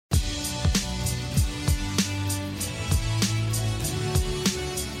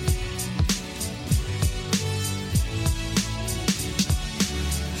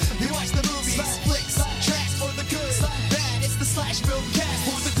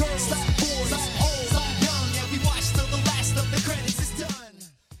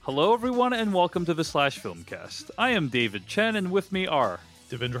Hello, everyone, and welcome to the Slash Filmcast. I am David Chen, and with me are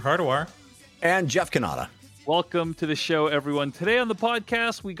Devendra Hardawar and Jeff Kanata. Welcome to the show, everyone. Today on the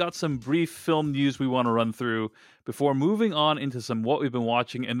podcast, we got some brief film news we want to run through before moving on into some what we've been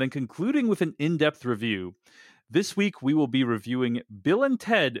watching and then concluding with an in-depth review. This week, we will be reviewing Bill and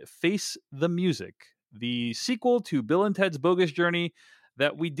Ted Face the Music, the sequel to Bill and Ted's Bogus Journey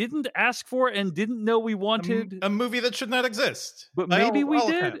that we didn't ask for and didn't know we wanted. a movie that should not exist. But maybe we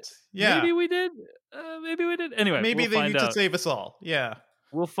did. Offense. Yeah. Maybe we did. Maybe we did. Anyway, maybe we'll they find need out. to save us all. Yeah.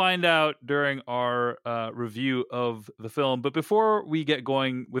 We'll find out during our review of the film. But before we get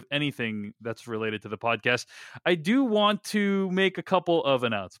going with anything that's related to the podcast, I do want to make a couple of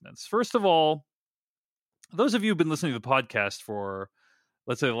announcements. First of all, those of you who've been listening to the podcast for,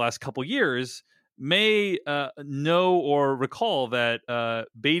 let's say, the last couple years may know or recall that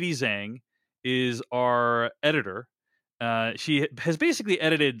Beatty Zhang is our editor. She has basically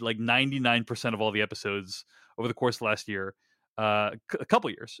edited like 99% of all the episodes over the course of last year. A couple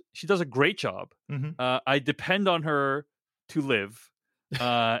years. She does a great job. Mm-hmm. I depend on her to live.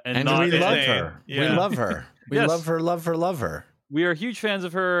 And not we love edit. her. Yeah. We love her. We Yes. love her. We are huge fans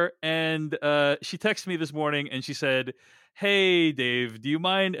of her. And she texted me this morning and she said, "Hey, Dave, do you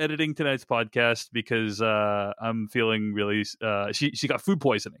mind editing tonight's podcast? Because I'm feeling really..." She got food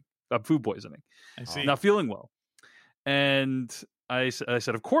poisoning. I see. Not feeling well. And I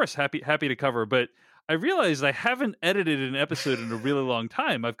said, of course, happy to cover. But I realized I haven't edited an episode in a really long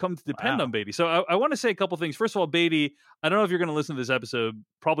time. I've come to depend on Beatty. So I want to say a couple things. First of all, Beatty, I don't know if you're going to listen to this episode.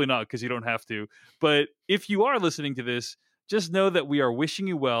 Probably not, because you don't have to. But if you are listening to this, just know that we are wishing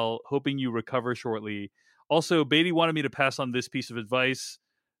you well, hoping you recover shortly. Also, Beatty wanted me to pass on this piece of advice.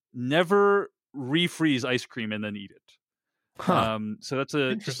 Never refreeze ice cream and then eat it. Huh. So that's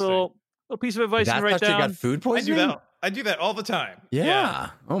a just a Interesting. little piece of advice. That's to write how she down. got food I do poisoning? that. I do that all the time.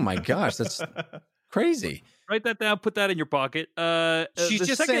 Yeah. Oh my gosh, that's crazy. Write that down. Put that in your pocket. She's the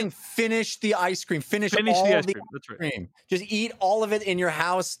just second- saying finish the ice cream. Finish Finish all the ice the cream. That's right. cream. Just eat all of it in your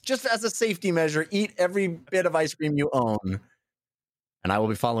house, just as a safety measure. Eat every bit of ice cream you own. And I will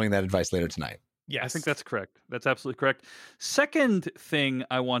be following that advice later tonight. Yes. I think that's correct. That's absolutely correct. Second thing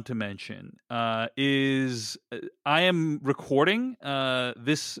I want to mention is I am recording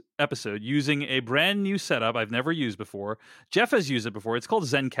this episode using a brand new setup I've never used before. Jeff has used it before. It's called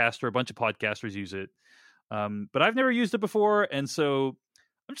Zencaster. A bunch of podcasters use it. But I've never used it before. And so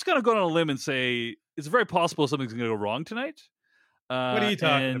I'm just going to go on a limb and say it's very possible something's going to go wrong tonight. What are you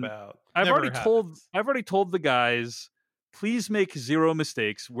talking and about? I've Never already happens. told the guys, please make zero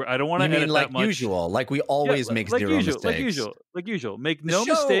mistakes. Where I don't want to You edit mean like that much. usual, like we always Yeah, make like zero usual, mistakes. Like usual. Make The no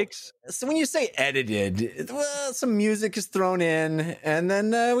show- mistakes. So when you say edited, well, some music is thrown in, and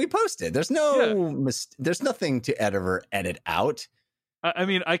then we post it. There's there's nothing to edit out, I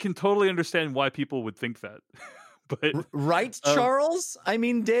mean, I can totally understand why people would think that, but right, Charles? I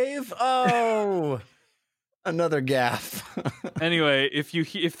mean, Dave. Oh, another gaffe. anyway, if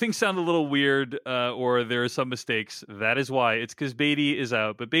things sound a little weird or there are some mistakes, that is why. It's because Beatty is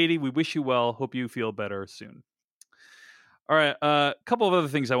out. But Beatty, we wish you well. Hope you feel better soon. All right, a couple of other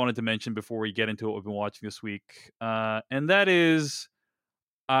things I wanted to mention before we get into what we've been watching this week, and that is,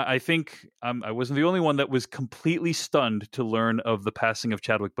 I think I wasn't the only one that was completely stunned to learn of the passing of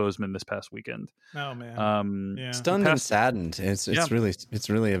Chadwick Boseman this past weekend. Oh man. Yeah. Stunned and saddened. It's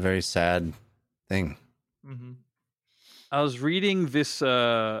really a very sad thing. Mm-hmm. I was reading this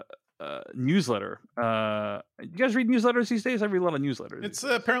newsletter. You guys read newsletters these days? I read a lot of newsletters. It's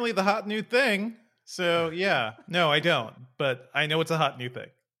apparently the hot new thing. So yeah. No, I don't. But I know it's a hot new thing.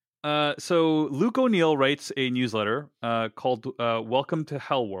 So Luke O'Neill writes a newsletter called "Welcome to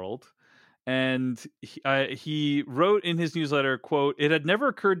Hell World," and he wrote in his newsletter, "quote: It had never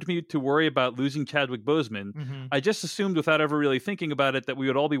occurred to me to worry about losing Chadwick Boseman. Mm-hmm. I just assumed, without ever really thinking about it, that we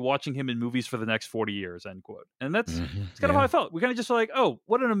would all be watching him in movies for the next 40 years." End quote. And that's kind of how I felt. We kind of just were like, "Oh,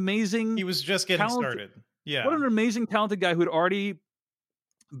 what an amazing!" He was just getting talented- started. Yeah. What an amazing, talented guy who had already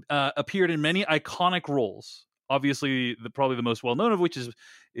appeared in many iconic roles. Obviously, probably the most well-known of which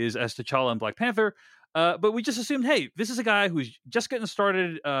is as T'Challa in Black Panther. But we just assumed, hey, this is a guy who's just getting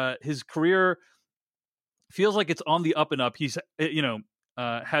started. His career feels like it's on the up and up. He's,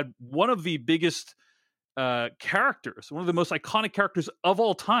 had one of the biggest characters, one of the most iconic characters of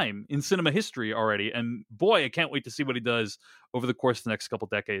all time in cinema history already. And boy, I can't wait to see what he does over the course of the next couple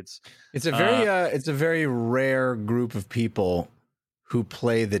decades. It's a very rare group of people who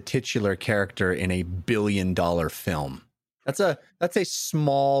play the titular character in a $1 billion film. That's a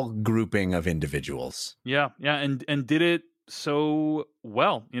small grouping of individuals. Yeah, and did it so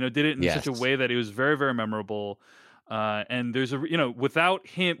well. Did it in Yes. such a way that it was very, very memorable. And there's without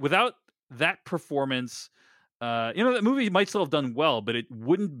that performance, that movie might still have done well, but it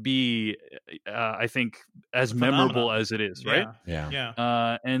wouldn't be, I think, as memorable as it is, right?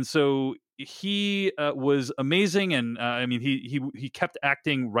 Yeah. And so he was amazing, and I mean, he kept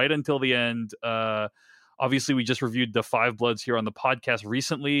acting right until the end. Obviously, we just reviewed The Five Bloods here on the podcast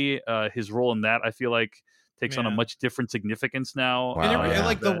recently. His role in that, I feel like, takes on a much different significance now. Wow, and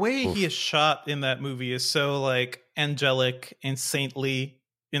like the way he is shot in that movie is so like angelic and saintly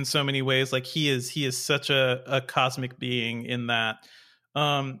in so many ways. Like he is such a cosmic being in that.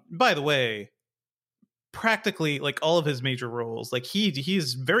 By the way, practically like all of his major roles, like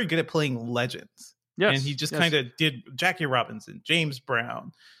he's very good at playing legends. Yes, and he just kind of did Jackie Robinson, James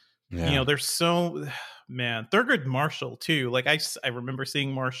Brown. Yeah. There's so, man, Thurgood Marshall too. Like I remember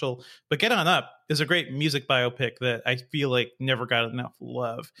seeing Marshall, but Get On Up is a great music biopic that I feel like never got enough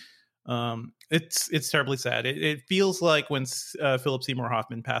love. It's terribly sad. It feels like when Philip Seymour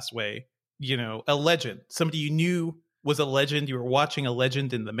Hoffman passed away, a legend, somebody you knew was a legend. You were watching a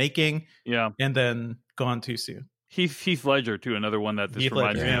legend in the making. Yeah. And then gone too soon. Heath Ledger too, another one that this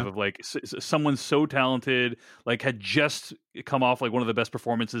reminds me of like someone so talented, like had just come off like one of the best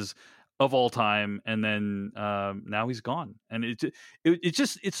performances of all time, and then now he's gone. And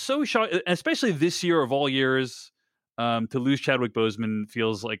it's so shocking, especially this year of all years, to lose Chadwick Boseman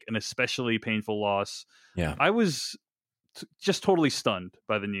feels like an especially painful loss. Yeah, I was just totally stunned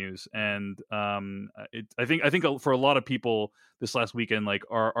by the news, and I think for a lot of people this last weekend, like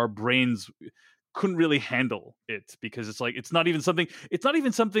our brains couldn't really handle it, because it's not even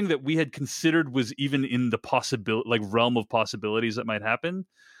something that we had considered was even in the possibility, like realm of possibilities that might happen.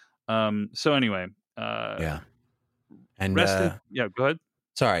 So anyway, yeah. And go ahead.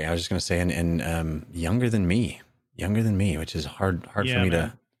 Sorry, I was just going to say, and younger than me, which is hard for me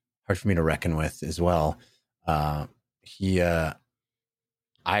to reckon with as well. There's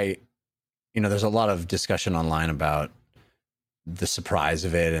a lot of discussion online about the surprise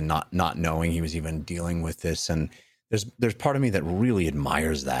of it and not knowing he was even dealing with this. And there's part of me that really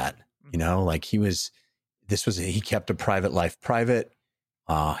admires that, like he kept a private life private.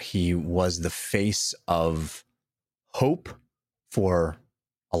 He was the face of hope for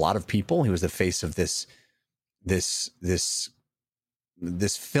a lot of people. He was the face of this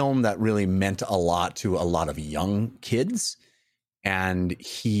film that really meant a lot to a lot of young kids. And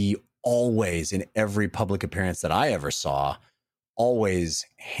he always, in every public appearance that I ever saw, always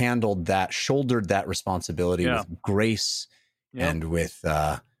shouldered that responsibility with grace and with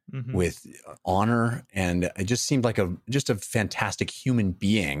honor. And it just seemed like just a fantastic human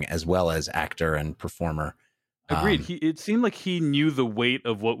being, as well as actor and performer. Agreed. It seemed like he knew the weight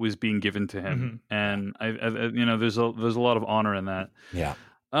of what was being given to him, and I there's a lot of honor in that. Yeah.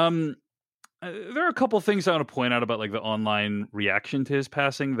 There are a couple of things I want to point out about like the online reaction to his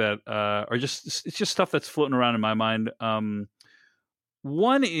passing that it's just stuff that's floating around in my mind.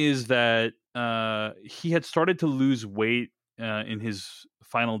 One is that he had started to lose weight in his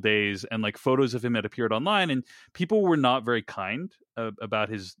final days, and like photos of him had appeared online, and people were not very kind about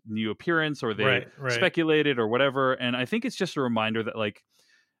his new appearance, or they speculated or whatever. And I think it's just a reminder that like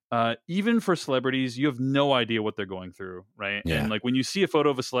even for celebrities, you have no idea what they're going through, right? Yeah. And like when you see a photo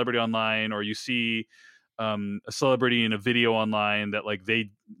of a celebrity online, or you see a celebrity in a video online that like they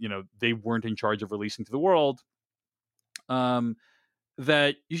weren't in charge of releasing to the world,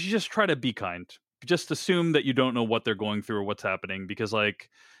 that you should just try to be kind. Just assume that you don't know what they're going through or what's happening, because like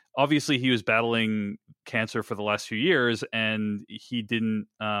obviously he was battling cancer for the last few years, and he didn't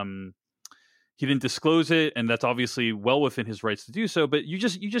disclose it, and that's obviously well within his rights to do so. But you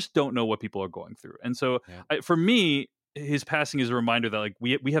just don't know what people are going through, and so for me, his passing is a reminder that like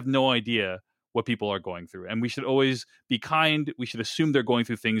we have no idea what people are going through, and we should always be kind. We should assume they're going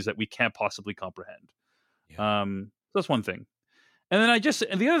through things that we can't possibly comprehend. So that's one thing. And then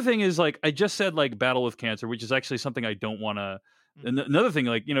the other thing is like I just said like battle with cancer, which is actually something I don't want to. Another thing,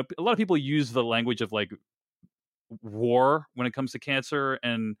 like a lot of people use the language of like war when it comes to cancer,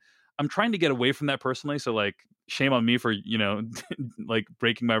 and I'm trying to get away from that personally. So like shame on me for like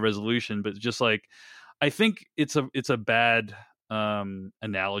breaking my resolution, but just like I think it's a bad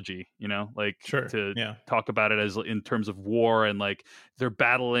analogy, like to talk about it as in terms of war, and like they're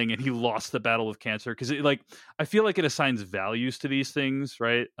battling and he lost the battle with cancer, because I feel like it assigns values to these things,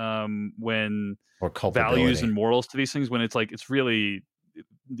 right? When or values and morals to these things, when it's like it's really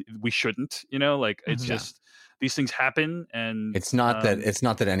we shouldn't, like it's just these things happen, and it's not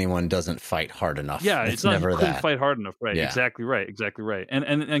that anyone doesn't fight hard enough. Yeah, it's not never couldn't that. Fight hard enough, right? Yeah. Exactly right.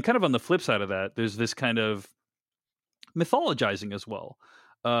 And kind of on the flip side of that, there's this kind of mythologizing as well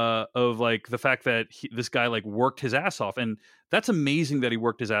of like the fact that this guy like worked his ass off, and that's amazing that he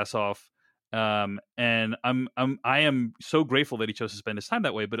worked his ass off. And I am so grateful that he chose to spend his time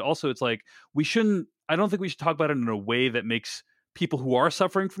that way. But also, it's like I don't think we should talk about it in a way that makes people who are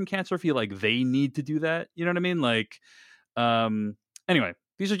suffering from cancer feel like they need to do that. You know what I mean? Like, anyway,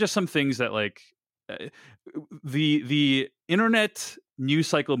 these are just some things that like the internet news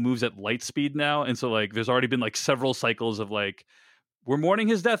cycle moves at light speed now, and so like there's already been like several cycles of like, we're mourning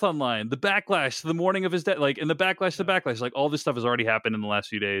his death online, the backlash to the morning of his death, like, and the backlash to backlash, like all this stuff has already happened in the last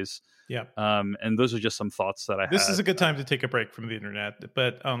few days. Yeah. And those are just some thoughts that I had. This is a good time to take a break from the internet,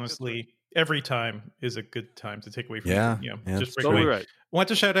 but honestly, every time is a good time to take away from it. Just break totally away. right. I want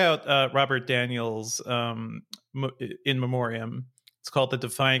to shout out Robert Daniels in memoriam. It's called The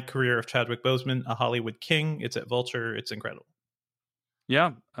Defiant Career of Chadwick Boseman, a Hollywood King. It's at Vulture. It's incredible.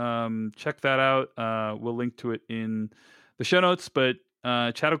 Yeah. Check that out. We'll link to it in the show notes, but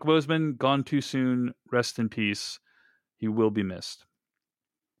Chadwick Boseman, gone too soon. Rest in peace. He will be missed.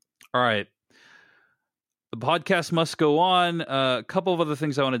 All right. The podcast must go on. A couple of other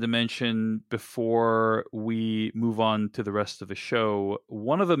things I wanted to mention before we move on to the rest of the show.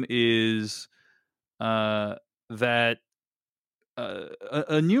 One of them is that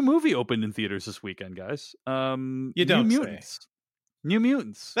a new movie opened in theaters this weekend, guys. You don't New say. Mutants. New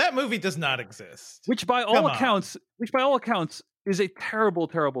Mutants. That movie does not exist. Which by all accounts is a terrible,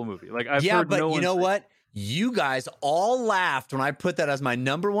 terrible movie. Like I've heard but no one you know say. what? You guys all laughed when I put that as my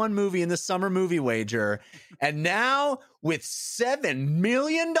number one movie in the summer movie wager. And now with $7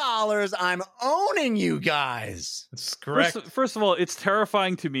 million, I'm owning you guys. That's correct. First of all, it's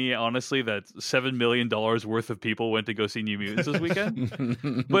terrifying to me, honestly, that $7 million worth of people went to go see New Mutants this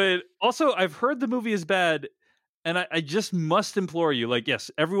weekend. But also, I've heard the movie is bad. And I just must implore you, like, yes,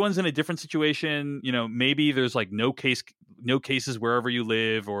 everyone's in a different situation. You know, maybe there's like no cases wherever you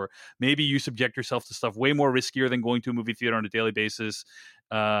live, or maybe you subject yourself to stuff way more riskier than going to a movie theater on a daily basis.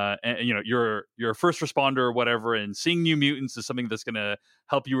 And you know, you're a first responder or whatever, and seeing New Mutants is something that's going to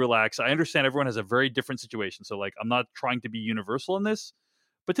help you relax. I understand everyone has a very different situation, so like, I'm not trying to be universal in this,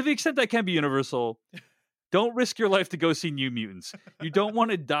 but to the extent I can be universal. Don't risk your life to go see New Mutants. You don't want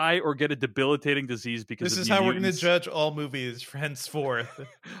to die or get a debilitating disease because this of is New how Mutants. we're going to judge all movies henceforth.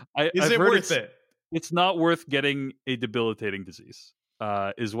 I've it heard worth it? It's not worth getting a debilitating disease,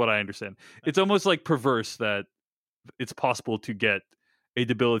 is what I understand. It's almost like perverse that it's possible to get a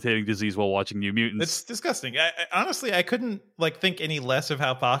debilitating disease while watching New Mutants. It's disgusting. Honestly, I couldn't like think any less of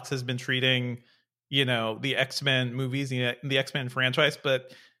how Fox has been treating, you know, the X-Men movies, the X-Men franchise,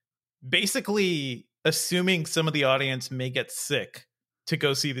 but basically assuming some of the audience may get sick to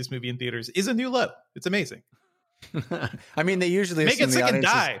go see this movie in theaters is a new low. It's amazing. I mean, they usually may assume get sick the and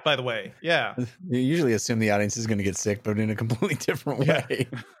audience die, by the way. Yeah. They usually assume the audience is going to get sick, but in a completely different way.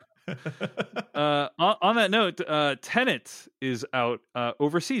 On that note, Tenet is out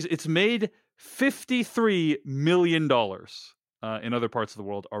overseas. It's made $53 million in other parts of the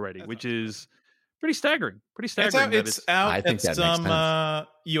world already, which is pretty staggering. It's out I think at that some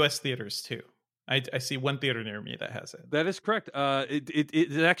U.S. theaters too. I see one theater near me that has it. That is correct.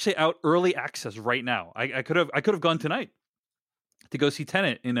 It's actually out early access right now. I could have gone tonight to go see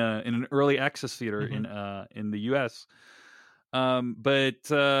Tenet in an early access theater in the U.S. But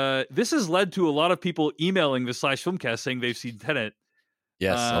this has led to a lot of people emailing the /Filmcast saying they've seen Tenet.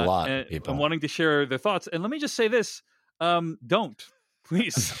 Yes, a lot of people. I'm wanting to share their thoughts. And let me just say this: don't.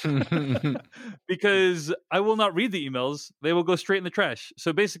 Please, because I will not read the emails. They will go straight in the trash.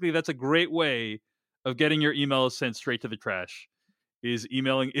 So basically, that's a great way of getting your emails sent straight to the trash. Is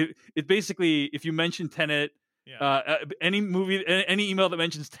emailing it? It basically, if you mention Tenet, any movie, any email that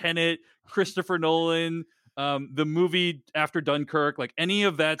mentions Tenet, Christopher Nolan, the movie after Dunkirk, like any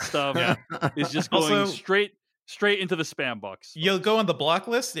of that stuff, is just going Also, straight into the spam box. You'll go on the block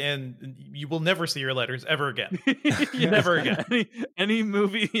list and you will never see your letters ever again. Never again. Any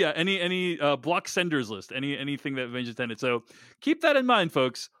movie, any block senders list, anything that mentions Tenet. So keep that in mind,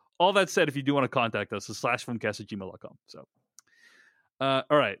 folks. All that said, if you do want to contact us, it's /filmcast@gmail.com. So, all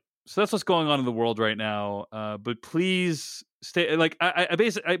right. So that's what's going on in the world right now. But please stay. Like I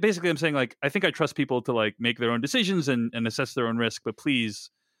basically I'm saying, like, I think I trust people to like make their own decisions and assess their own risk. But please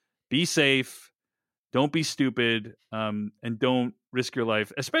be safe. Don't be stupid, and don't risk your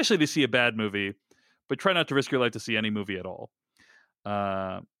life, especially to see a bad movie, but try not to risk your life to see any movie at all.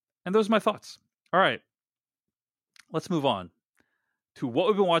 And those are my thoughts. All right. Let's move on to what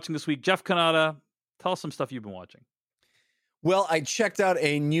we've been watching this week. Jeff Cannata, tell us some stuff you've been watching. Well, I checked out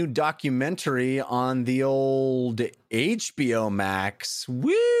a new documentary on the old HBO Max.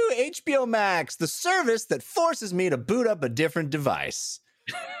 Woo! HBO Max, the service that forces me to boot up a different device.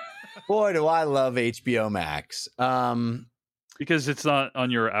 Boy, do I love HBO Max. Because it's not on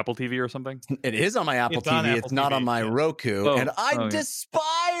your Apple TV or something? It is on my Apple It's on TV. Apple It's not TV, on my yeah. Roku. Oh, and I yeah.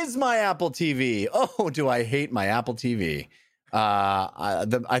 despise my Apple TV. Oh, do I hate my Apple TV.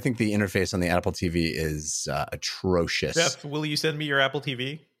 I think the interface on the Apple TV is atrocious. Jeff, will you send me your Apple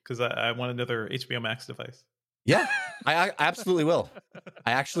TV? Because I want another HBO Max device. Yeah, I absolutely will.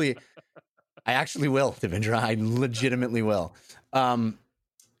 I actually will, Devendra. I legitimately will.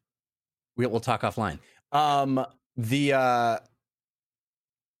 We'll talk offline.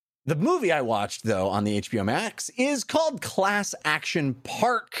 The movie I watched, though, on the HBO Max is called Class Action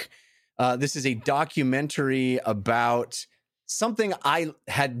Park. This is a documentary about something I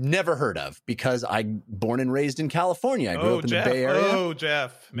had never heard of because I'm born and raised in California. I grew up in Jeff. the Bay Area. Oh,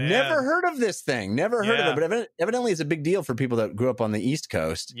 Jeff, man. Never heard of this thing. Never heard Yeah. of it. But evidently, it's a big deal for people that grew up on the East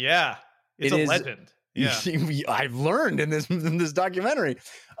Coast. Yeah. It's It a is- legend. Yeah. I've learned in this documentary.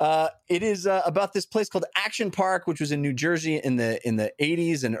 It is about this place called Action Park, which was in New Jersey in the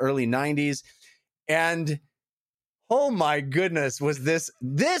 80s and early 90s. And oh my goodness, was this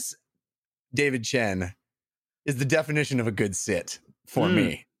David Chen is the definition of a good sit for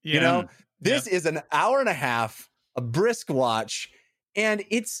me. Yeah. You know, this is an hour and a half, a brisk watch, and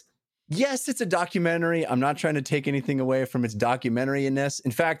it's a documentary. I'm not trying to take anything away from its documentary-ness.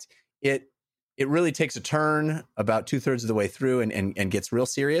 In fact, it really takes a turn about 2/3 of the way through and gets real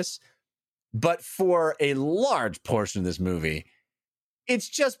serious. But for a large portion of this movie, it's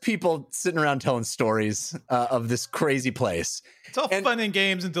just people sitting around telling stories of this crazy place. It's all fun and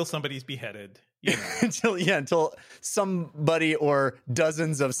games until somebody's beheaded. You know. until somebody or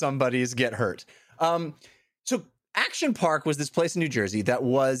dozens of somebodies get hurt. So Action Park was this place in New Jersey that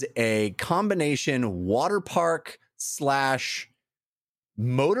was a combination water park /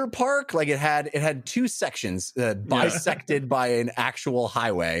 motor park. Like it had two sections bisected by an actual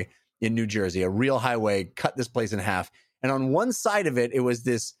highway in New Jersey. A real highway cut this place in half. And on one side of it, it was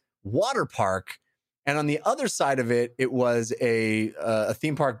this water park. And on the other side of it, it was a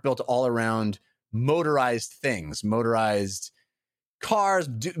theme park built all around motorized things, motorized cars,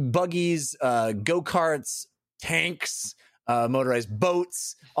 buggies, go-karts, tanks, motorized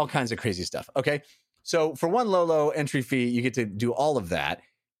boats, all kinds of crazy stuff. Okay. So for one low entry fee, you get to do all of that.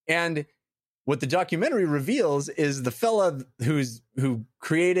 And what the documentary reveals is the fella who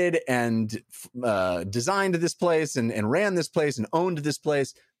created and designed this place and ran this place and owned this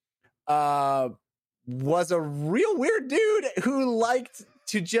place was a real weird dude who liked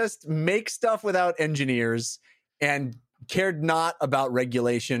to just make stuff without engineers and cared not about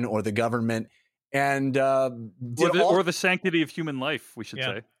regulation or the government and or the sanctity of human life, we should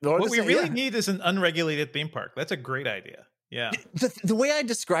say. What we really need is an unregulated theme park. That's a great idea. Yeah. The way I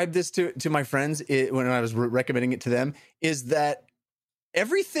described this to my friends when I was recommending it to them is that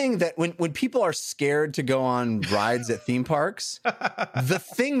everything that when people are scared to go on rides at theme parks, the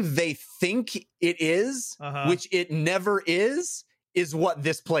thing they think it is, which it never is what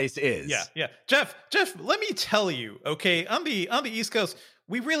this place is. Yeah. Jeff, let me tell you, okay, on the East Coast,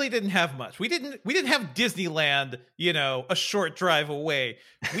 we really didn't have much. We didn't have Disneyland, a short drive away.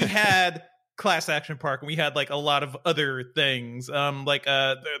 We had Class Action Park, and we had like a lot of other things.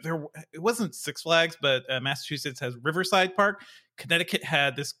 There it wasn't Six Flags, but Massachusetts has Riverside Park. Connecticut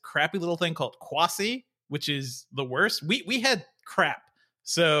had this crappy little thing called Quasi, which is the worst. We had crap.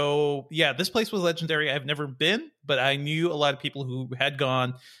 So yeah, this place was legendary. I've never been, but I knew a lot of people who had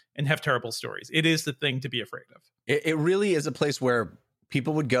gone and have terrible stories. It is the thing to be afraid of. It really is a place where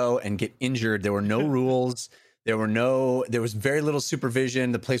people would go and get injured. There were no rules. There was very little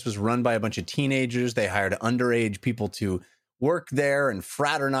supervision. The place was run by a bunch of teenagers. They hired underage people to work there and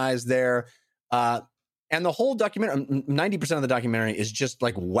fraternize there. And the whole documentary, 90% of the documentary is just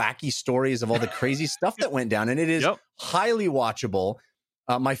like wacky stories of all the crazy stuff that went down. And it is highly watchable.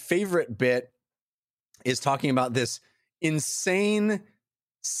 My favorite bit is talking about this insane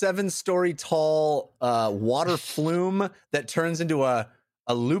 7-story tall water flume that turns into a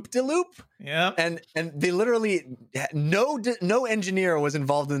loop-de-loop. Yeah. And they literally, no engineer was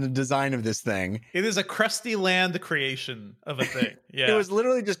involved in the design of this thing. It is a crusty land creation of a thing. Yeah. It was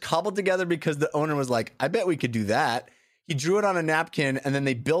literally just cobbled together because the owner was like, I bet we could do that. He drew it on a napkin and then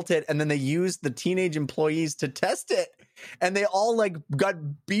they built it and then they used the teenage employees to test it. And they all like got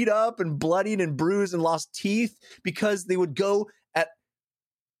beat up and bloodied and bruised and lost teeth because they would go at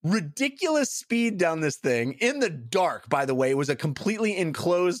ridiculous speed down this thing in the dark. By the way, it was a completely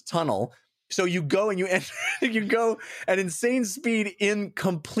enclosed tunnel. So you go and you enter, you go at insane speed in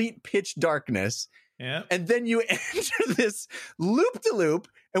complete pitch darkness. Yeah. And then you enter this loop-de-loop.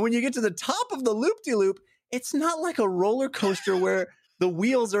 And when you get to the top of the loop-de-loop, it's not like a roller coaster where the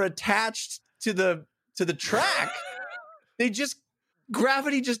wheels are attached to the track.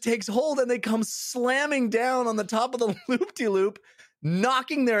 Gravity just takes hold and they come slamming down on the top of the loop-de-loop,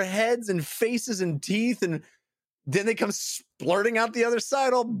 knocking their heads and faces and teeth, and then they come splurting out the other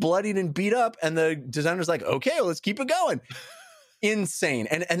side all bloodied and beat up, and the designer's like, okay, well, let's keep it going. Insane.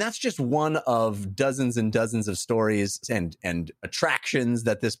 And that's just one of dozens and dozens of stories and attractions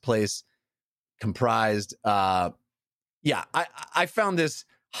that this place comprised. I found this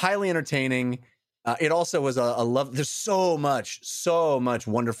highly entertaining. It also was a love. There's so much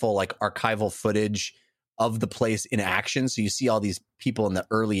wonderful like archival footage of the place in action. So you see all these people in the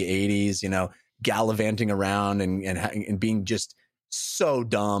early 80s, you know, gallivanting around and being just so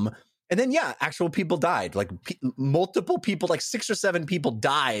dumb. And then, actual people died, like multiple people, like 6 or 7 people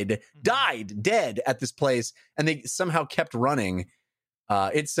died dead at this place. And they somehow kept running.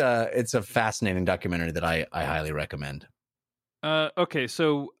 It's a fascinating documentary that I highly recommend. Okay,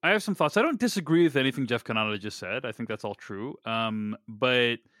 so I have some thoughts. I don't disagree with anything Jeff Kanata just said. I think that's all true.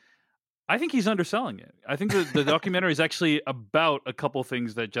 But I think he's underselling it. I think the documentary is actually about a couple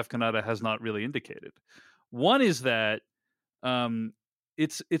things that Jeff Kanata has not really indicated. One is that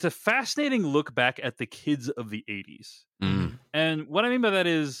it's a fascinating look back at the kids of the 80s. Mm. And what I mean by that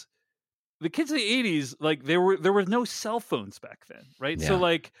is the kids of the 80s, like there were no cell phones back then, right? Yeah. So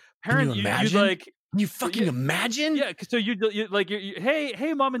like parents, you'd like... Can you fucking imagine? Yeah, so you like,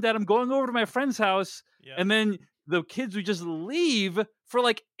 hey, mom and dad, I'm going over to my friend's house, and then the kids would just leave for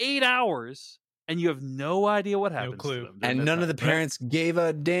like 8 hours, and you have no idea what happens. No clue. To them. And none of the parents gave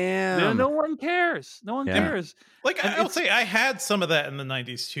a damn. No one cares. No one cares. Like, I'll say I had some of that in the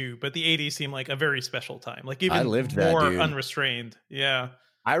 90s too, but the 80s seemed like a very special time. Like even I lived more that, dude. unrestrained. Yeah.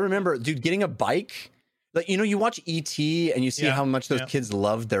 I remember, dude, getting a bike. Like, you know, you watch E.T. and you see how much those kids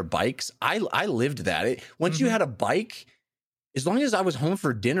loved their bikes. I lived that. Once you had a bike, as long as I was home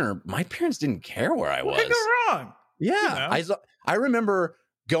for dinner, my parents didn't care where I was. What could go wrong? Yeah. You know? I remember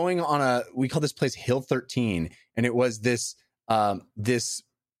going on we call this place Hill 13, and it was this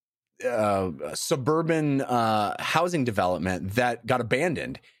suburban housing development that got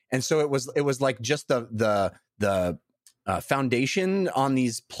abandoned. And so it was like just the foundation on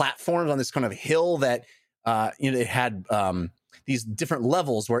these platforms on this kind of hill that it had these different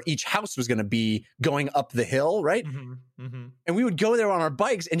levels where each house was going to be going up the hill, right? Mm-hmm. Mm-hmm. And we would go there on our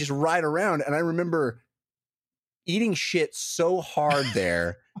bikes and just ride around. And I remember eating shit so hard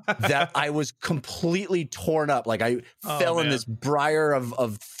there that I was completely torn up. Like I fell in this briar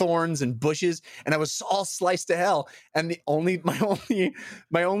of thorns and bushes, and I was all sliced to hell. And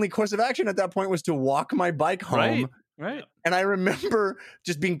my only course of action at that point was to walk my bike home. Right. And I remember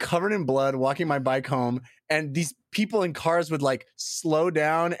just being covered in blood, walking my bike home, and these people in cars would like slow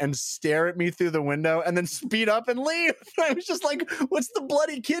down and stare at me through the window and then speed up and leave. I was just like, what's the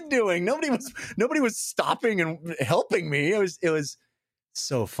bloody kid doing? Nobody was stopping and helping me. It was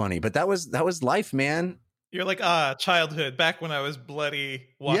so funny. But that was life, man. You're like, childhood, back when I was bloody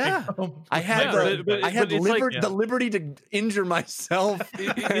walking home. I had the liberty to injure myself.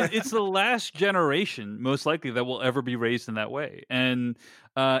 It's the last generation, most likely, that will ever be raised in that way. And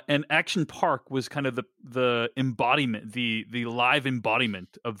Action Park was kind of the embodiment, the live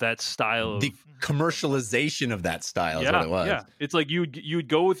embodiment of that style. The commercialization of that style is what it was. Yeah, it's like you'd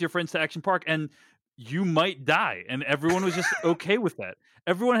go with your friends to Action Park and you might die, and everyone was just okay with that.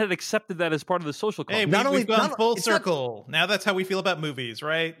 Everyone had accepted that as part of the social culture. Hey, we've gone full circle. Now that's how we feel about movies,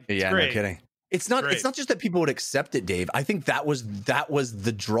 right? Yeah, no kidding. It's not just that people would accept it, Dave. I think that was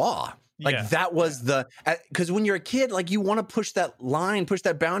the draw. Like that was because when you're a kid, like you want to push that line, push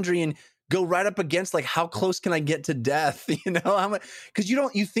that boundary, and go right up against like how close can I get to death? You know, because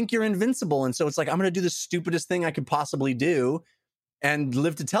you think you're invincible, and so it's like I'm going to do the stupidest thing I could possibly do and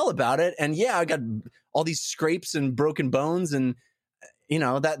live to tell about it. And I got all these scrapes and broken bones, and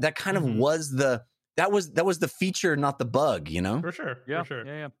that kind of was that was the feature, not the bug. For sure. Yeah, for sure.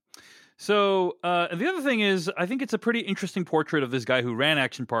 Yeah. So the other thing is, I think it's a pretty interesting portrait of this guy who ran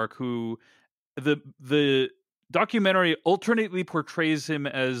Action Park, who the documentary alternately portrays him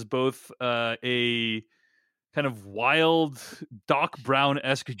as both a kind of wild Doc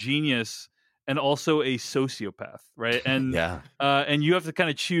Brown-esque genius and also a sociopath, right? And and you have to kind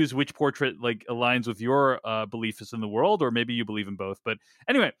of choose which portrait like aligns with your beliefs in the world, or maybe you believe in both. But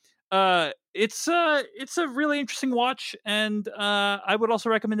anyway, it's a really interesting watch, and I would also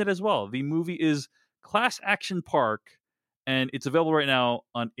recommend it as well. The movie is Class Action Park, and it's available right now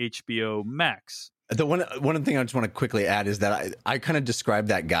on HBO Max. The one thing I just want to quickly add is that I kind of described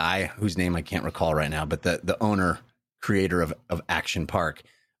that guy whose name I can't recall right now, but the owner, creator of Action Park.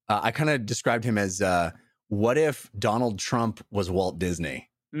 I kind of described him as what if Donald Trump was Walt Disney?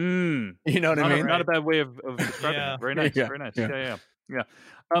 Mm. You know what I mean? Not a bad way of describing Yeah. it. Very nice. Yeah. Very nice. Yeah. Yeah.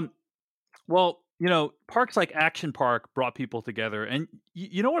 Well, parks like Action Park brought people together, and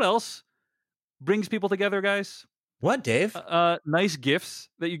you know what else brings people together, guys? What, Dave? Nice gifts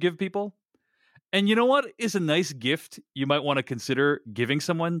that you give people. And you know what is a nice gift you might want to consider giving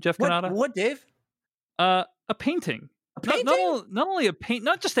someone, Jeff Kanata? What, Dave? A painting. A painting? Not only a paint,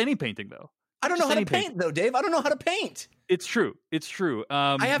 not just any painting though. I don't know how to paint, though, Dave. I don't know how to paint. It's true.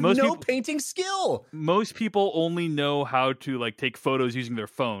 I have no painting skill. Most people only know how to like take photos using their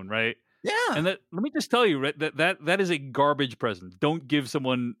phone, right? Yeah. And let me just tell you, right, that is a garbage present. Don't give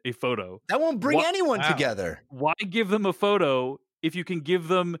someone a photo. That won't bring anyone together. Why give them a photo if you can give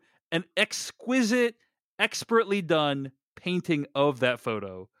them an exquisite, expertly done painting of that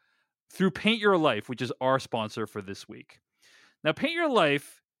photo through Paint Your Life, which is our sponsor for this week. Now, Paint Your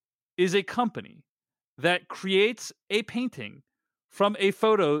Life is a company that creates a painting from a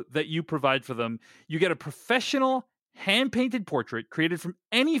photo that you provide for them. You get a professional hand-painted portrait created from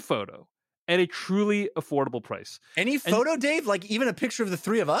any photo at a truly affordable price. Any photo, Dave? Like even a picture of the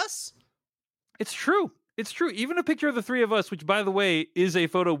three of us? It's true. It's true. Even a picture of the three of us, which, by the way, is a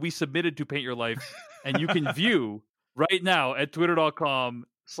photo we submitted to Paint Your Life, and you can view right now at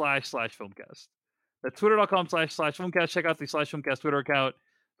twitter.com/filmcast. That's twitter.com/filmcast. Check out the /filmcast Twitter account.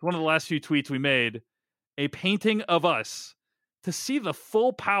 It's one of the last few tweets we made. A painting of us to see the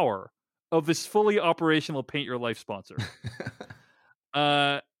full power of this fully operational Paint Your Life sponsor.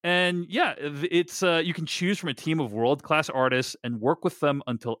 And yeah, it's you can choose from a team of world-class artists and work with them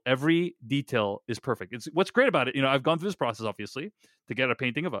until every detail is perfect. It's what's great about it. I've gone through this process obviously to get a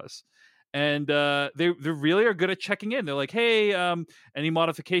painting of us, and they really are good at checking in. They're like, hey, any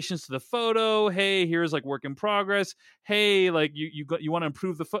modifications to the photo? Hey, here's like work in progress. Hey, like you want to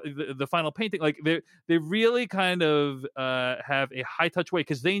improve the final painting? Like they really kind of have a high touch way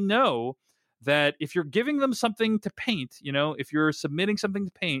because they know that if you're giving them something to paint, if you're submitting something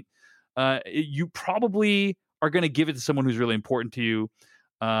to paint, you probably are going to give it to someone who's really important to you,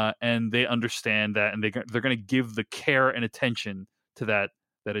 and they understand that, and they're going to give the care and attention to that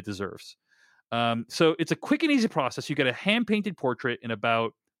it deserves. So it's a quick and easy process. You get a hand-painted portrait in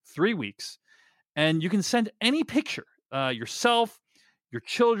about 3 weeks, and you can send any picture, yourself, your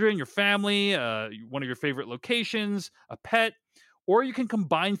children, your family, one of your favorite locations, a pet, or you can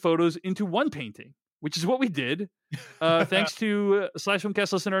combine photos into one painting, which is what we did. Thanks to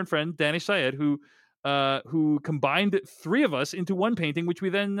 /filmcast listener and friend Danish Syed, who combined 3 of us into one painting, which we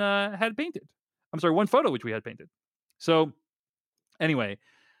then had painted. I'm sorry, one photo which we had painted. So anyway,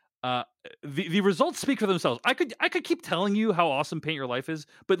 the results speak for themselves. I could keep telling you how awesome Paint Your Life is,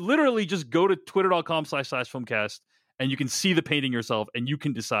 but literally just go to twitter.com/filmcast and you can see the painting yourself, and you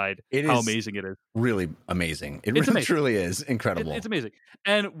can decide how amazing it is. Really amazing. It really truly is incredible. It's amazing.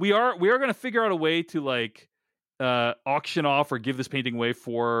 And we are going to figure out a way to like auction off or give this painting away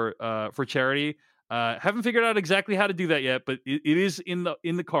for charity. Haven't figured out exactly how to do that yet, but it is in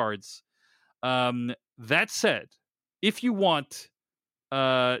the cards. That said, if you want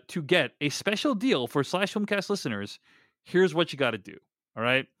to get a special deal for /filmcast listeners, here's what you got to do. All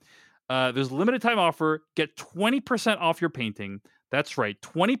right. There's a limited time offer. Get 20% off your painting. That's right,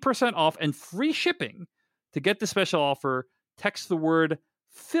 20% off and free shipping. To get the special offer, text the word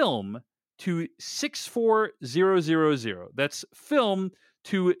film to 64000. That's film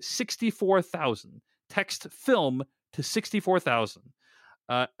to 64,000. Text film to 64,000.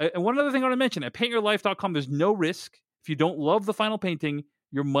 And one other thing I want to mention, at paintyourlife.com, there's no risk. If you don't love the final painting,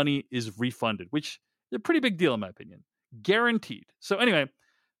 your money is refunded, which is a pretty big deal in my opinion. Guaranteed. So anyway,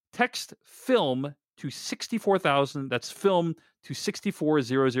 text film to 64,000. That's film to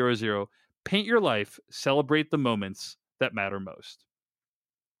 64000. Paint Your Life. Celebrate the moments that matter most.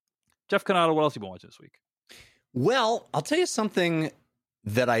 Jeff Kanata, what else have you been watching this week? Well, I'll tell you something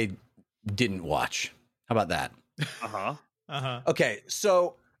that I didn't watch. How about that? Okay,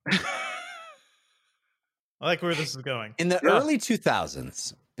 so I like where this is going. In the early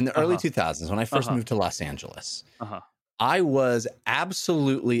 2000s, when I first moved to Los Angeles, I was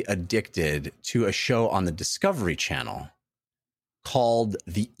absolutely addicted to a show on the Discovery Channel called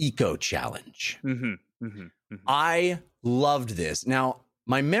The Eco Challenge. I loved this. Now,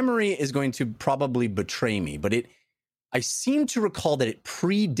 my memory is going to probably betray me, but I seem to recall that it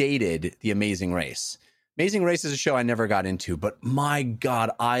predated The Amazing Race. Amazing Race is a show I never got into, but my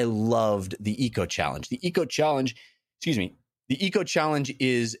God, I loved The Eco Challenge. The Eco Challenge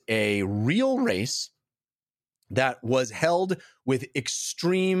is a real race that was held with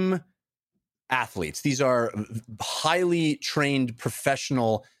extreme athletes. These are highly trained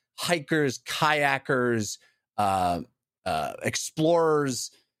professional hikers, kayakers,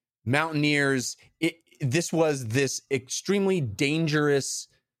 explorers, mountaineers. This was this extremely dangerous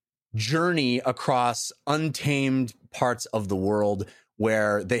journey across untamed parts of the world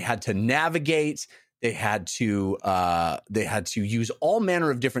where they had to navigate. They had to use all manner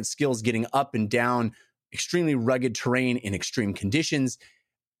of different skills getting up and down extremely rugged terrain in extreme conditions.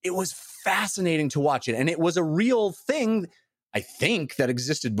 It was fascinating to watch it. And it was a real thing, I think, that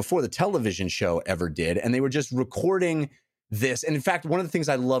existed before the television show ever did. And they were just recording this. And in fact, one of the things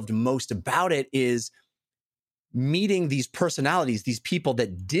I loved most about it is meeting these personalities, these people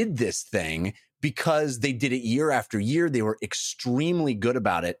that did this thing, because they did it year after year. They were extremely good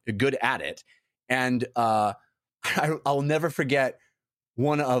at it. And I'll never forget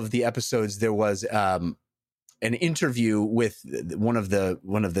one of the episodes. There was an interview with one of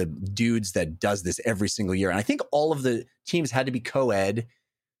the dudes that does this every single year. And I think all of the teams had to be co-ed.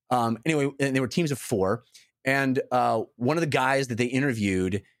 Anyway, and they were teams of 4. And one of the guys that they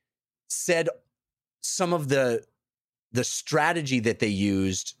interviewed said some of the strategy that they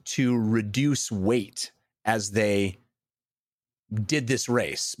used to reduce weight as they did this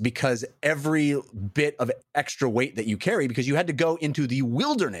race, because every bit of extra weight that you carry, because you had to go into the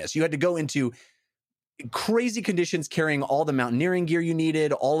wilderness, you had to go into crazy conditions carrying all the mountaineering gear you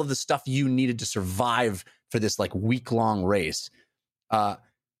needed, all of the stuff you needed to survive for this like week-long race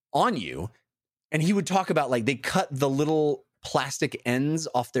on you. And he would talk about like they cut the little plastic ends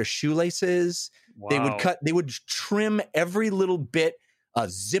off their shoelaces. Wow. They would trim every little bit,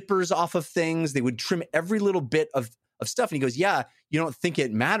 zippers off of things. They would trim every little bit of stuff. And he goes, yeah, you don't think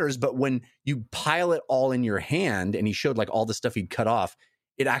it matters, but when you pile it all in your hand, and he showed like all the stuff he'd cut off,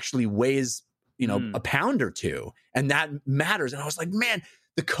 it actually weighs, a pound or 2. And that matters. And I was like, man,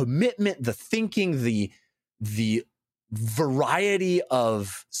 the commitment, the thinking, the variety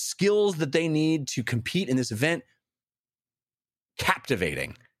of skills that they need to compete in this event,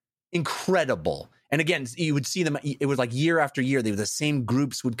 captivating, incredible. And again, you would see them, it was like year after year, the same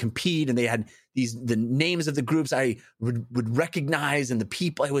groups would compete, and they had the names of the groups I would recognize, and the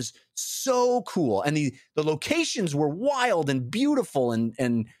people. It was so cool. And the locations were wild and beautiful,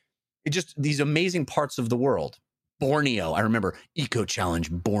 and it just these amazing parts of the world. Borneo, I remember Eco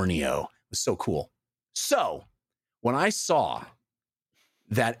Challenge Borneo was so cool. So when I saw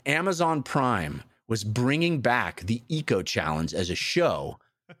that Amazon Prime was bringing back the Eco Challenge as a show,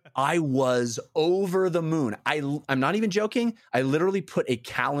 I was over the moon. I'm not even joking. I literally put a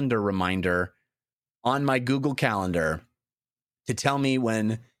calendar reminder on my Google Calendar to tell me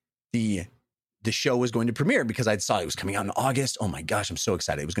when the show was going to premiere, because I saw it was coming out in August. Oh my gosh, I'm so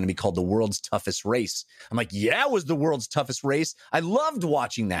excited. It was going to be called The World's Toughest Race. I'm like, yeah, it was The World's Toughest Race. I loved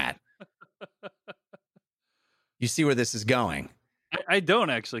watching that. You see where this is going? I don't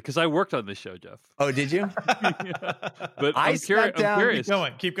actually, because I worked on this show, Jeff. Oh, did you? Yeah. But I'm curious.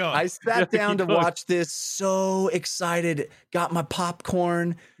 Keep going. I sat down to watch this, so excited. Got my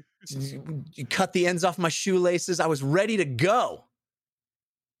popcorn, cut the ends off my shoelaces. I was ready to go.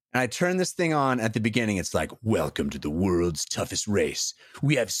 And I turned this thing on at the beginning. It's like, welcome to the world's toughest race.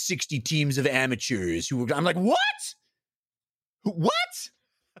 We have 60 teams of amateurs who I'm like, what?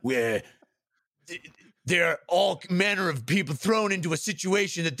 Where there are all manner of people thrown into a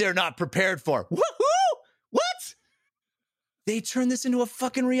situation that they're not prepared for. Woohoo! What? They turned this into a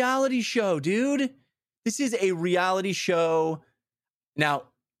fucking reality show, dude. This is a reality show. Now,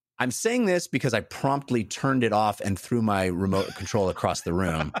 I'm saying this because I promptly turned it off and threw my remote control across the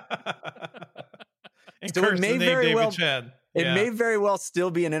room. So it may very well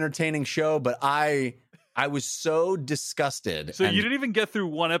still be an entertaining show, but I was so disgusted. So you didn't even get through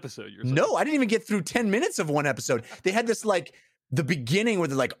one episode? No, I didn't even get through 10 minutes of one episode. They had this like the beginning where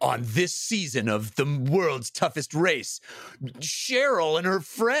they're like, on this season of the world's toughest race, Cheryl and her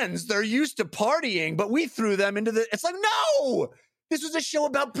friends, they're used to partying, but we threw them into the... It's like, no! This was a show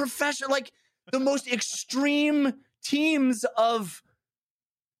about like the most extreme teams of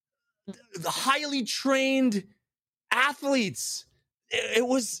the highly trained athletes. It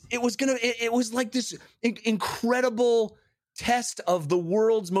was like this incredible test of the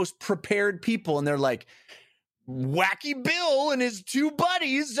world's most prepared people. And they're like, Wacky Bill and his 2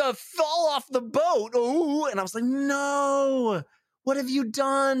 buddies fall off the boat. Oh, and I was like, no, what have you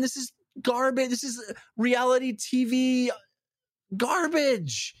done? This is garbage. This is reality TV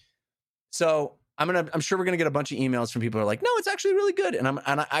garbage. So I'm sure we're gonna get a bunch of emails from people who are like, no, it's actually really good. And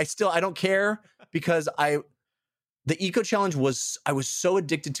I don't care, because the Eco Challenge I was so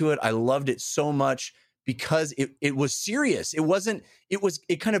addicted to it. I loved it so much because it was serious. It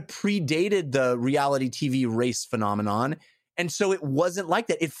kind of predated the reality TV race phenomenon. And so it wasn't like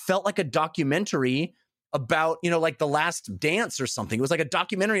that. It felt like a documentary about, like The Last Dance or something. It was like a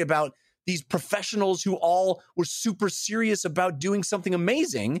documentary about these professionals who all were super serious about doing something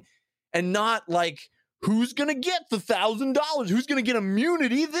amazing, and not like, who's going to get the $1,000? Who's going to get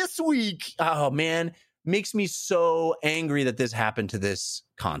immunity this week? Oh, man. Makes me so angry that this happened to this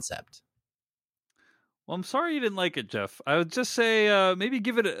concept. Well, I'm sorry you didn't like it, Jeff. I would just say maybe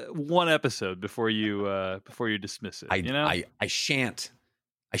give it one episode before you dismiss it. I shan't.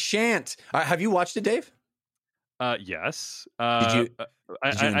 Have you watched it, Dave? Yes. Did you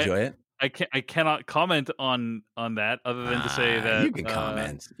enjoy it? I cannot comment on that other than to say that you can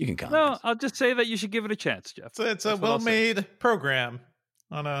comment. You can comment. No, I'll just say that you should give it a chance, Jeff. So it's a well-made program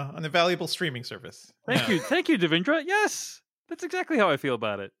on a valuable streaming service. Thank you, Devindra. Yes, that's exactly how I feel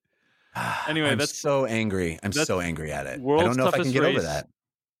about it. Anyway, I'm so angry. I'm so angry at it. I don't know if I can get over that.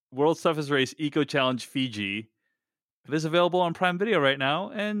 World's Toughest Race Eco Challenge Fiji. It is available on Prime Video right now,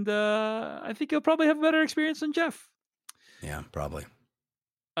 and I think you'll probably have a better experience than Jeff. Yeah, probably.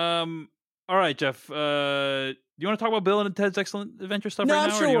 All right, Jeff. Do you want to talk about Bill and Ted's Excellent Adventure stuff right now?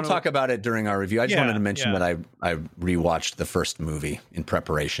 No, I'm sure we'll talk about it during our review. I just wanted to mention that I rewatched the first movie in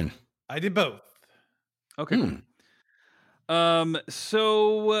preparation. I did both. Okay.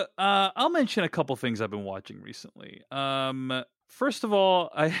 So I'll mention a couple things I've been watching recently. First of all,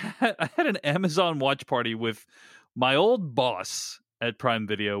 I had an Amazon watch party with my old boss at Prime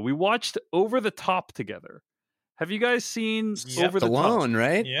Video. We watched Over the Top together. Have you guys seen Over the Top? Stallone,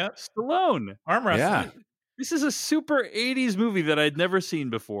 right? Yeah. Stallone. Arm wrestling. Yeah. This is a super 80s movie that I'd never seen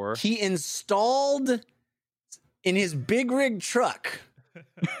before. He installed in his big rig truck,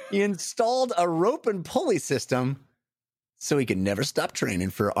 he installed a rope and pulley system so he could never stop training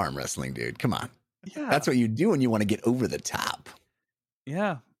for arm wrestling, dude. Come on. Yeah. That's what you do when you want to get over the top.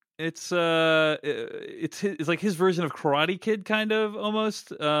 Yeah. It's like his version of Karate Kid, kind of,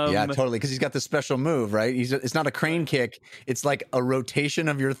 almost. Yeah, totally. Because he's got the special move, right? It's not a crane kick. It's like a rotation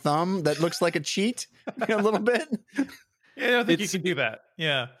of your thumb that looks like a cheat a little bit. Yeah, I don't think you can do that.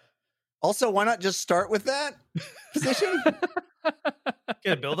 Yeah. Also, why not just start with that position?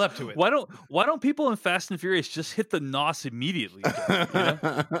 Gotta build up to it. Why don't people in Fast and Furious just hit the NOS immediately?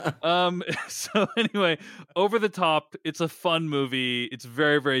 So anyway, Over the Top. It's a fun movie. It's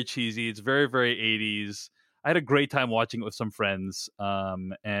very, very cheesy. It's very, very 80s. I had a great time watching it with some friends.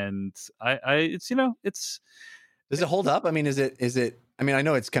 And it's Does it hold up? I mean, is it? I mean, I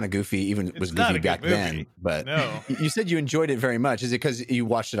know it's kind of goofy. Even it was goofy back then. But no. You said you enjoyed it very much. Is it because you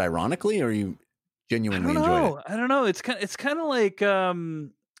watched it ironically, or you genuinely enjoyed it? I don't know. It's kind of like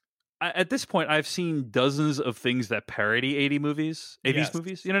at this point I've seen dozens of things that parody 80s movies. You know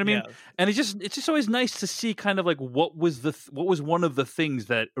what I mean? Yeah. And it's just always nice to see kind of like what was one of the things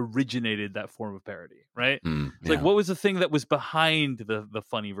that originated that form of parody, right? It's like, what was the thing that was behind the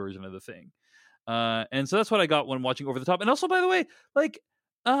funny version of the thing? And so that's what I got when watching Over the Top. And also, by the way, like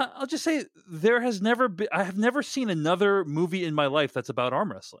I'll just say I have never seen another movie in my life that's about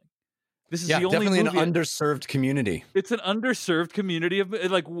arm wrestling. This is the only definitely movie. An underserved community. It's an underserved community of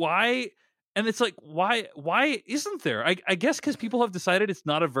like, why? And it's like, why isn't there? I guess because people have decided it's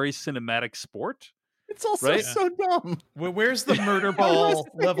not a very cinematic sport. It's also so dumb. Where's the Murder Ball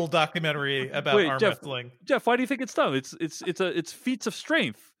level documentary about arm wrestling? Jeff, why do you think it's dumb? It's feats of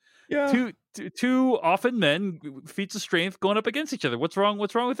strength. Yeah. Two often men, feats of strength going up against each other. What's wrong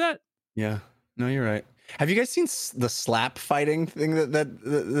with that? Yeah. No, you're right. Have you guys seen the slap fighting thing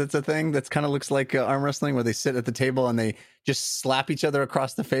that's a thing that's kind of looks like arm wrestling, where they sit at the table and they just slap each other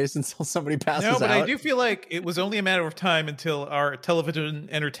across the face until somebody passes out? No, but I do feel like it was only a matter of time until our television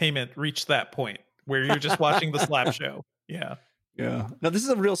entertainment reached that point where you're just watching the slap show. Yeah. Yeah. No, this is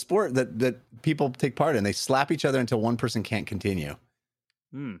a real sport that people take part in. They slap each other until one person can't continue.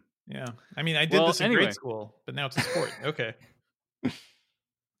 Yeah. I mean, I did this in grade school, but now it's a sport. Okay.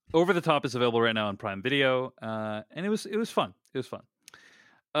 Over the Top is available right now on Prime Video, and it was fun. It was fun.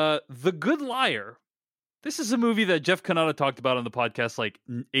 The Good Liar. This is a movie that Jeff Cannata talked about on the podcast like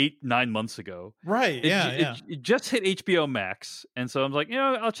 8-9 months ago. Right. It just hit HBO Max, and so I'm like,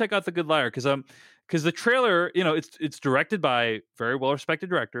 I'll check out The Good Liar because the trailer, it's directed by very well respected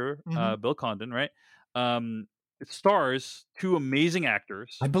director Bill Condon, right? It stars two amazing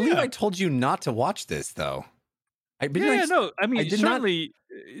actors. I believe I told you not to watch this though. I mean,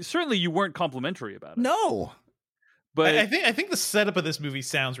 certainly you weren't complimentary about it. No, but I think the setup of this movie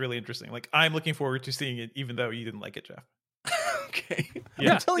sounds really interesting. Like, I'm looking forward to seeing it, even though you didn't like it, Jeff. Okay,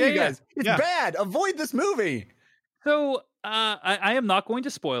 I'm telling you guys, it's bad. Avoid this movie. So I am not going to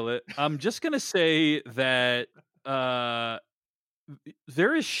spoil it. I'm just going to say that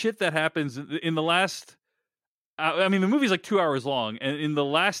there is shit that happens in the last I mean, the movie's like 2 hours long, and in the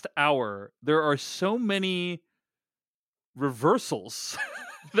last hour, there are so many reversals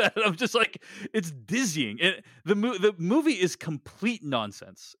that I'm just like, it's dizzying. The movie is complete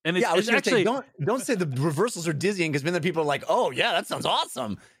nonsense, and it's, Yeah, I was it's actually actually don't say the reversals are dizzying because then the people are like, oh yeah, that sounds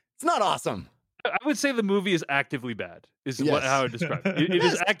awesome. It's not awesome. I would say the movie is actively bad. Is Yes. how I would describe it. It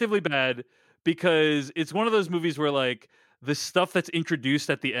is Yes. actively bad because it's one of those movies where like the stuff that's introduced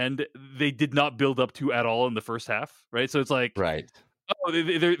at the end they did not build up to at all in the first half, right? So it's like, Right. oh,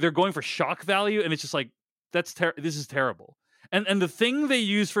 they're going for shock value, and it's just like this is terrible. And the thing they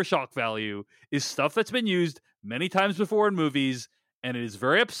use for shock value is stuff that's been used many times before in movies, and it is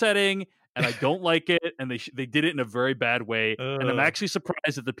very upsetting. And I don't like it, and they did it in a very bad way. And I'm actually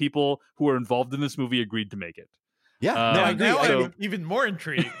surprised that the people who are involved in this movie agreed to make it. Yeah. No, I agree. Now So- I'm even more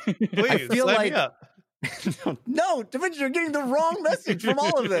intrigued. Please, feel sign like- me up. No, DaVinci, you're getting the wrong message from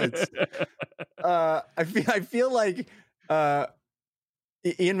all of this. I feel like Ian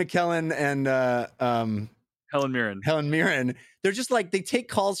McKellen and Helen Mirren. Helen Mirren, they're just like, they take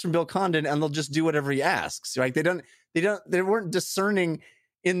calls from Bill Condon and they'll just do whatever he asks, right? They weren't discerning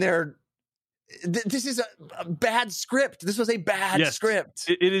in their. This is a bad script. This was a bad script.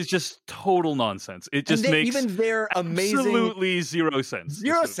 It is just total nonsense. It just and makes even their amazing absolutely zero sense.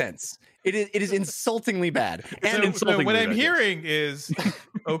 zero sense. It is insultingly bad. And So what I'm hearing is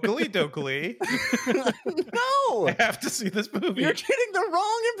Oakley Dokley. no, I have to see this movie. you're getting the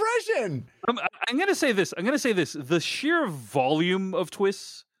wrong impression. I'm gonna say this. The sheer volume of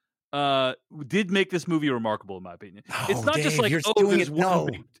twists did make this movie remarkable, in my opinion. It's not just Dave, like, you're oh, doing there's it- one no.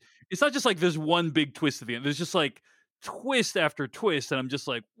 big. It's not just like there's one big twist at the end. There's just like twist after twist, and I'm just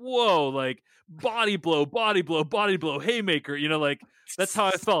like, whoa, like body blow, haymaker. You know, like that's how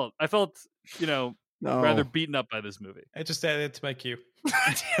I felt. I felt, No. rather beaten up by this movie. I just added it to my queue.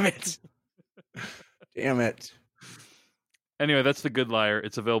 Damn it. Anyway, that's The Good Liar.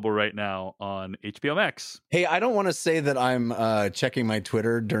 It's available right now on HBO Max. Hey, I don't want to say that I'm checking my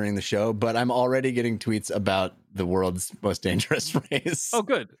Twitter during the show, but I'm already getting tweets about the world's most dangerous race. Oh,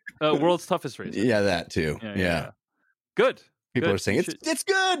 good. World's toughest race. Yeah, that too. Yeah. Good. People Good. are saying You it's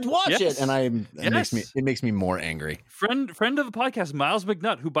good. Watch Yes. it, and Yes. it makes me more angry. Friend of the podcast, Miles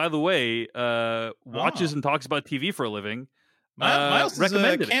McNutt, who, by the way, watches and talks about TV for a living. Miles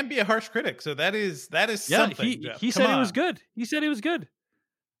recommended it. can be a harsh critic, so that is Yeah, something. Jeff. he Come said it on. was good. He said it was good.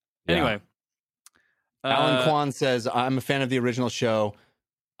 Yeah. Anyway, Alan Kwan says, "I'm a fan of the original show.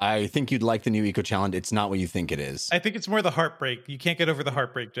 I think you'd like the new Eco Challenge. It's not what you think it is." I think it's more the heartbreak. You can't get over the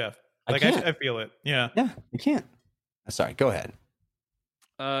heartbreak, Jeff. I Like can't. I feel it. Yeah. Yeah, you can't. Sorry, go ahead.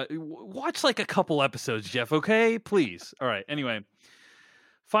 watch like a couple episodes, Jeff. Okay, please. All right. Anyway,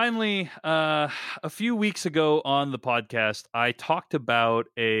 finally, a few weeks ago on the podcast, I talked about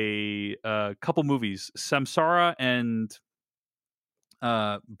a couple movies, Samsara and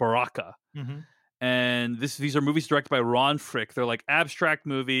Baraka. Mm-hmm. And these are movies directed by Ron Frick. They're like abstract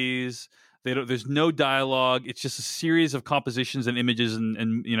movies. There's no dialogue. It's just a series of compositions and images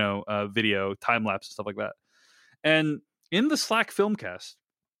and video, time lapse and stuff like that. And in the Slack Filmcast,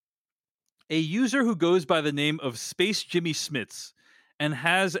 a user who goes by the name of Space Jimmy Smits and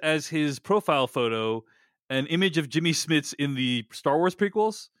has as his profile photo an image of Jimmy Smits in the Star Wars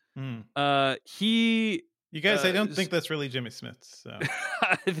prequels. He You guys, I don't s- think that's really Jimmy Smith. So.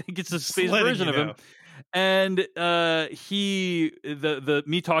 I think it's a Just space letting version you of him. know. And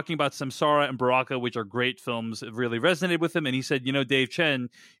me talking about Samsara and Baraka, which are great films, it really resonated with him. And he said, Dave Chen,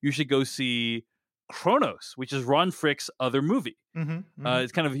 you should go see Kronos, which is Ron Frick's other movie. Mm-hmm.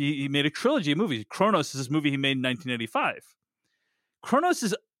 It's kind of, he made a trilogy of movies. Kronos is this movie he made in 1985. Kronos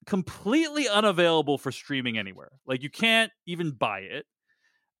is completely unavailable for streaming anywhere. Like, you can't even buy it.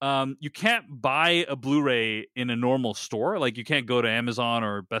 You can't buy a Blu-ray in a normal store. Like, you can't go to Amazon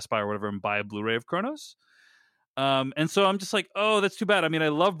or Best Buy or whatever and buy a Blu-ray of Kronos. And so I'm just like, oh, that's too bad. I mean, I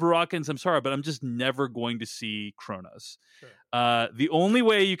love Baraka and Samsara, but I'm just never going to see Kronos. Sure. The only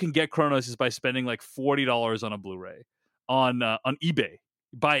way you can get Kronos is by spending like $40 on a Blu-ray on eBay.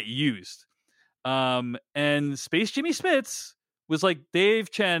 Buy it used. And Space Jimmy Smits was like,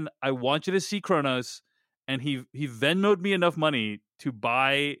 Dave Chen, I want you to see Kronos. And he Venmo'd me enough money to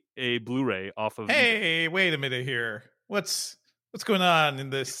buy a Blu-ray off of eBay. Hey, wait a minute here. What's going on in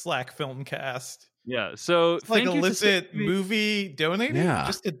this Slack film cast? Yeah, so It's like thank you to illicit Space Jimmy- movie donating Yeah.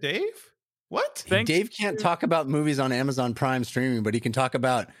 just to Dave? What? Thanks. Dave can't talk about movies on Amazon Prime streaming, but he can talk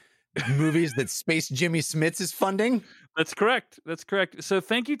about movies that Space Jimmy Smits is funding. That's correct. So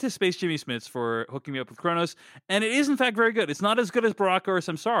thank you to Space Jimmy Smits for hooking me up with Kronos. And it is, in fact, very good. It's not as good as Baraka or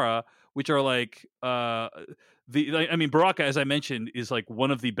Samsara, which are like I mean, Baraka, as I mentioned, is like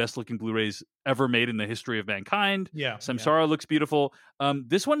one of the best looking Blu-rays ever made in the history of mankind. Yeah, Samsara looks beautiful.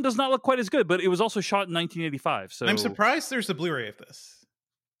 This one does not look quite as good, but it was also shot in 1985. So I'm surprised there's a Blu-ray of this.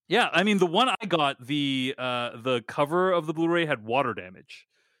 Yeah, I mean, the one I got, the cover of the Blu-ray had water damage.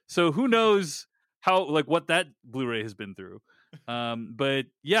 So who knows what that Blu-ray has been through. But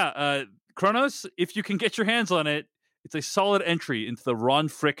yeah, Chronos, if you can get your hands on it, it's a solid entry into the Ron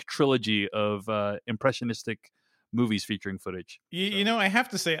Frick trilogy of impressionistic movies featuring footage. You know, I have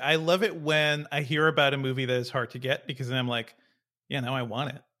to say, I love it when I hear about a movie that is hard to get, because then I'm like, yeah, now I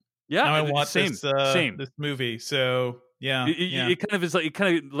want it. Yeah, now I want same. this movie. So yeah, it kind of is like, it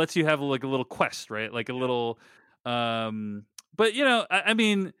kind of lets you have like a little quest, right? Like a little, but you know, I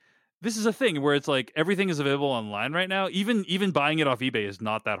mean, this is a thing where it's like everything is available online right now. Even buying it off eBay is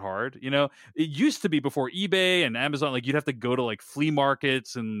not that hard. You know, it used to be before eBay and Amazon. Like you'd have to go to like flea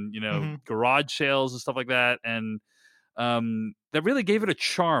markets and garage sales and stuff like that. And that really gave it a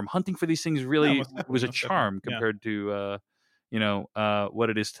charm. Hunting for these things really was a charm compared to what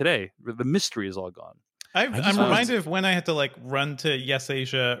it is today. The mystery is all gone. I'm reminded of when I had to like run to Yes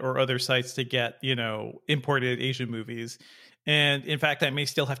Asia or other sites to get, imported Asian movies. And in fact, I may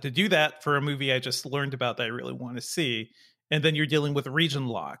still have to do that for a movie I just learned about that I really want to see. And then you're dealing with region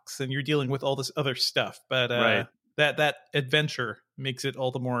locks and you're dealing with all this other stuff. But that adventure makes it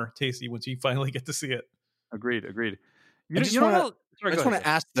all the more tasty once you finally get to see it. Agreed. I just want to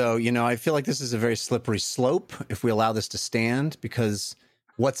ask, though, I feel like this is a very slippery slope if we allow this to stand, because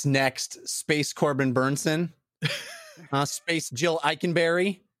what's next? Space Corbin Burnson? Space Jill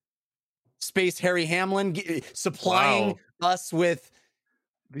Eikenberry? Space Harry Hamlin supplying us with...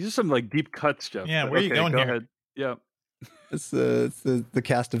 These are some like deep cuts, Jeff. Yeah, where are you going go here? Ahead. Yeah. It's the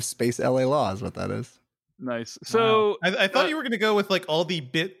cast of Space LA Law is what that is. Nice. So I thought you were going to go with like all the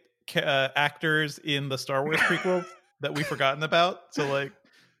bit actors in the Star Wars prequels that we've forgotten about. So like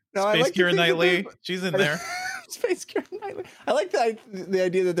Space Keira Knightley, she's in there. Space Keira Knightley. I like the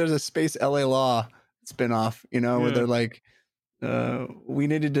idea that there's a Space LA Law spinoff, where they're like, we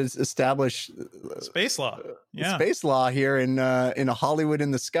needed to establish space law. Space law here in a Hollywood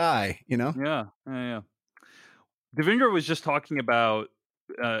in the sky, Yeah. Devendra was just talking about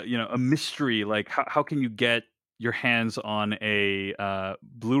a mystery, like how can you get your hands on a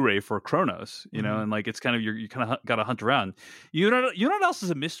Blu-ray for Chronos, and like it's kind of you kind of got to hunt around. You know what else is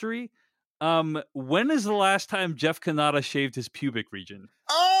a mystery? When is the last time Jeff Kanata shaved his pubic region?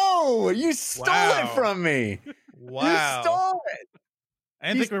 Oh, you stole it from me. Wow. You stole it. I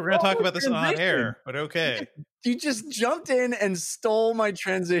didn't think we were going to talk about this on air, but okay. You just jumped in and stole my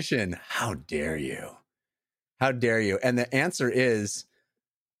transition. How dare you? How dare you? And the answer is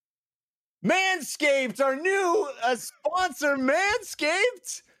Manscaped, our new sponsor,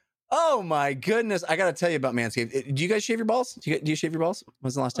 Manscaped. Oh my goodness. I got to tell you about Manscaped. Do you guys shave your balls? Do you shave your balls?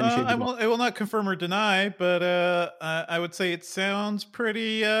 When's the last time you shaved your balls? I will not confirm or deny, but I would say it sounds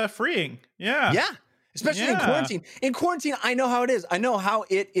pretty freeing. Yeah. Yeah. Especially in quarantine. In quarantine, I know how it is. I know how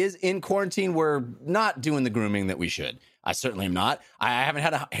it is in quarantine. We're not doing the grooming that we should. I certainly am not. I haven't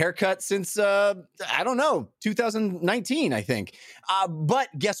had a haircut since, 2019, I think. But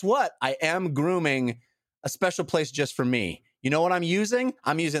guess what? I am grooming a special place just for me. You know what I'm using?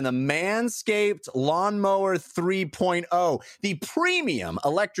 I'm using the Manscaped Lawnmower 3.0, the premium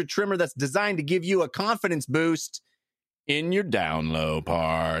electric trimmer that's designed to give you a confidence boost in your down low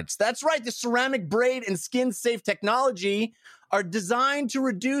parts. That's right. The ceramic braid and skin safe technology are designed to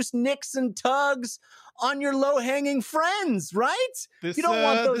reduce nicks and tugs on your low hanging friends, right? You don't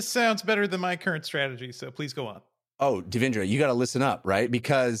want those. This sounds better than my current strategy, so please go on. Oh, Devendra, you got to listen up, right?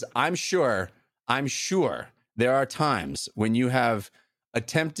 Because I'm sure there are times when you have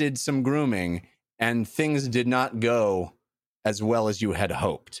attempted some grooming and things did not go as well as you had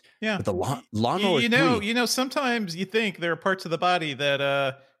hoped. Yeah. But the lawnmower sometimes you think there are parts of the body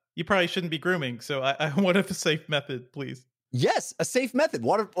that you probably shouldn't be grooming. So I want a safe method, please. Yes, a safe method.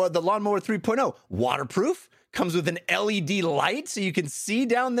 The Lawnmower 3.0, waterproof, comes with an LED light so you can see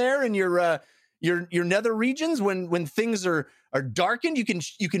down there in your nether regions when things are darkened. You can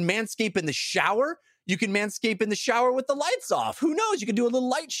manscape in the shower. You can manscape in the shower with the lights off. Who knows? You can do a little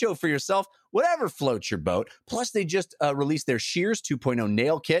light show for yourself, whatever floats your boat. Plus, they just released their Shears 2.0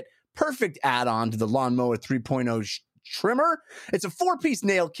 nail kit. Perfect add-on to the Lawnmower 3.0 trimmer. It's a 4-piece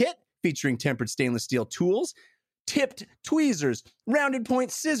nail kit featuring tempered stainless steel tools, tipped tweezers, rounded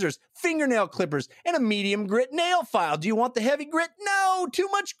point scissors, fingernail clippers, and a medium grit nail file. Do you want the heavy grit? No, too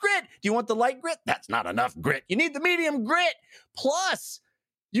much grit. Do you want the light grit? That's not enough grit. You need the medium grit. Plus,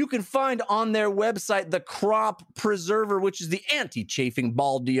 you can find on their website the Crop Preserver, which is the anti-chafing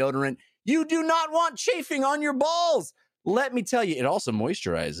ball deodorant. You do not want chafing on your balls. Let me tell you, it also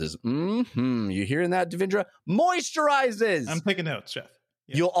moisturizes. You hearing that, Devindra? Moisturizes. I'm taking notes, Chef.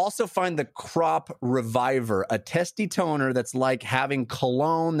 Yeah. You'll also find the Crop Reviver, a testy toner that's like having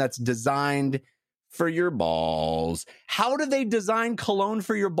cologne that's designed for your balls. How do they design cologne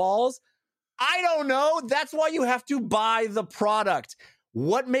for your balls? I don't know. That's why you have to buy the product.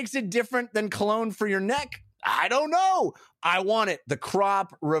 What makes it different than cologne for your neck? I don't know. I want it. The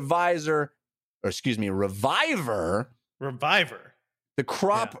Crop Reviver. Reviver. The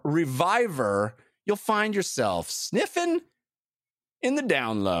Crop Reviver. You'll find yourself sniffing in the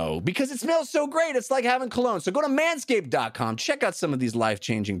down low because it smells so great. It's like having cologne. So go to manscaped.com, check out some of these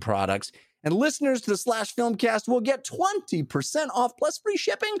life-changing products, and listeners to the /Filmcast will get 20% off plus free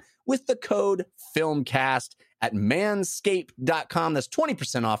shipping with the code FILMCAST at manscaped.com. That's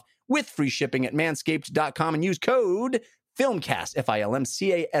 20% off with free shipping at manscaped.com and use code FILMCAST,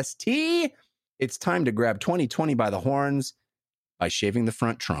 FILMCAST. It's time to grab 2020 by the horns by shaving the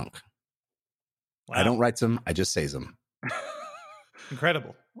front trunk. Wow. I don't write them, I just say them.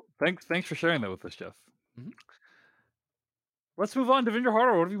 Incredible. Thanks for sharing that with us, Jeff. Mm-hmm. Let's move on to Devindra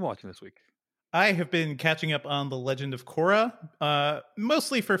Hardawar. What have you been watching this week? I have been catching up on The Legend of Korra,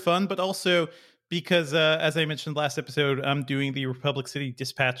 mostly for fun, but also because, as I mentioned last episode, I'm doing the Republic City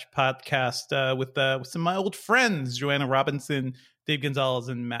Dispatch podcast with some of my old friends, Joanna Robinson, Dave Gonzalez,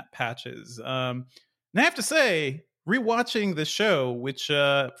 and Matt Patches. And I have to say, rewatching the show, which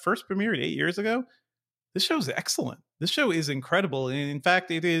first premiered 8 years ago, this show is excellent. This show is incredible. And in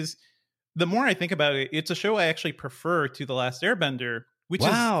fact, it is, the more I think about it, it's a show I actually prefer to The Last Airbender, which is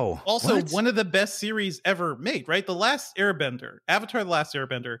also one of the best series ever made, right? The Last Airbender, Avatar: The Last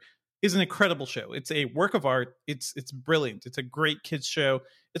Airbender, is an incredible show. It's a work of art. It's brilliant. It's a great kids show.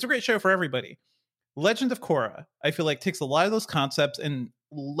 It's a great show for everybody. Legend of Korra, I feel like, takes a lot of those concepts and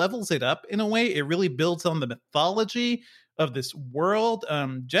levels it up in a way. It really builds on the mythology of this world.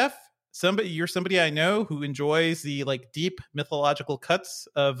 Jeff, you're somebody I know who enjoys the like deep mythological cuts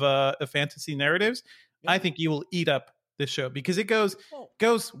of fantasy narratives. Yeah. I think you will eat up this show because it goes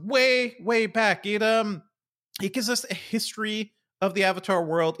way back. It gives us a history of the Avatar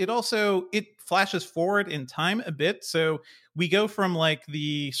world. It flashes forward in time a bit, so we go from like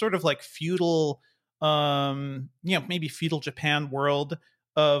the sort of like feudal, maybe feudal Japan world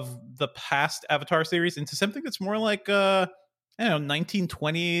of the past Avatar series into something that's more like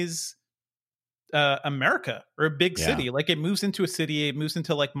 1920s America or a big city. Like it moves into a city, it moves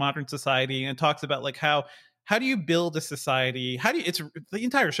into like modern society, and it talks about like how do you build a society? The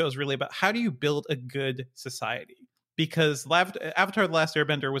entire show is really about how do you build a good society? Because Avatar: The Last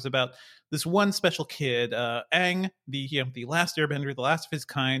Airbender was about this one special kid, Aang, the last Airbender, the last of his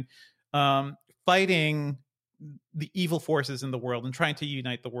kind, fighting the evil forces in the world and trying to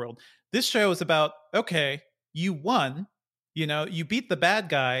unite the world. This show is about, okay, you won, you beat the bad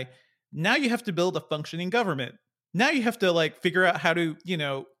guy. Now you have to build a functioning government. Now you have to like figure out how to,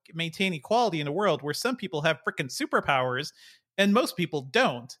 maintain equality in a world where some people have freaking superpowers and most people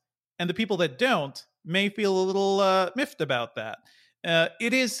don't. And the people that don't may feel a little miffed about that.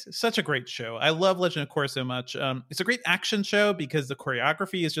 It is such a great show. I love Legend of Korra so much. It's a great action show because the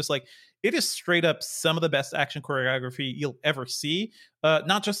choreography is just like, it is straight up some of the best action choreography you'll ever see.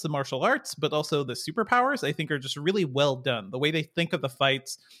 Not just the martial arts, but also the superpowers, I think are just really well done. The way they think of the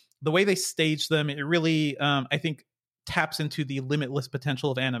fights, the way they stage them, it really, I think, taps into the limitless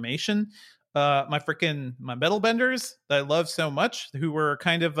potential of animation. My metal benders that I love so much, who were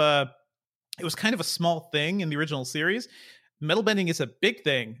kind of it was kind of a small thing in the original series. Metal bending is a big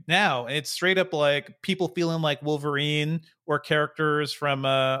thing now. It's straight up like people feeling like Wolverine or characters from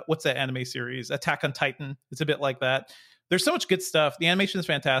what's that anime series? Attack on Titan. It's a bit like that. There's so much good stuff. The animation is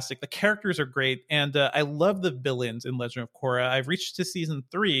fantastic. The characters are great. And I love the villains in Legend of Korra. I've reached to season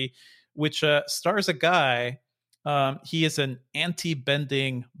 3, which stars a guy. He is an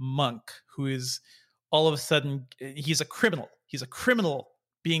anti-bending monk who is all of a sudden, he's a criminal. He's a criminal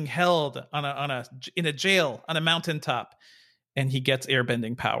being held in a jail on a mountaintop. And he gets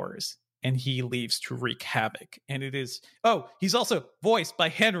airbending powers. And he leaves to wreak havoc. And he's also voiced by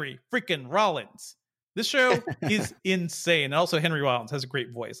Henry freaking Rollins. This show is insane. And also Henry Rollins has a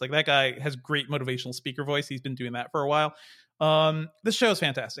great voice. Like that guy has great motivational speaker voice. He's been doing that for a while. This show is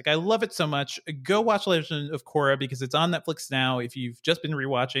fantastic. I love it so much. Go watch Legend of Korra because it's on Netflix now. If you've just been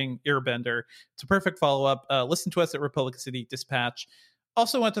rewatching Airbender, it's a perfect follow-up. Listen to us at Republic City Dispatch.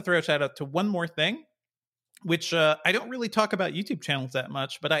 Also want to throw a shout out to one more thing, which I don't really talk about YouTube channels that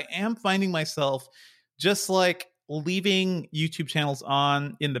much, but I am finding myself just like leaving YouTube channels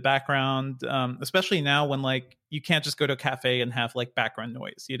on in the background, especially now when like you can't just go to a cafe and have like background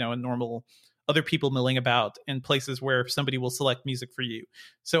noise, and normal other people milling about in places where somebody will select music for you.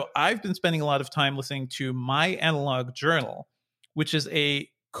 So I've been spending a lot of time listening to My Analog Journal, which is a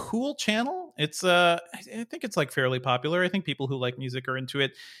cool channel. It's I think it's like fairly popular. I think people who like music are into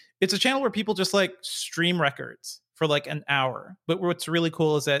it. It's a channel where people just like stream records for like an hour. But what's really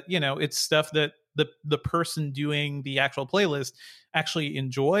cool is that, it's stuff that the person doing the actual playlist actually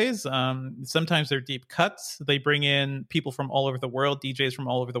enjoys. Sometimes they're deep cuts. They bring in people from all over the world, DJs from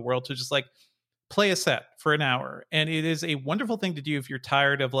all over the world, to just like play a set for an hour. And it is a wonderful thing to do if you're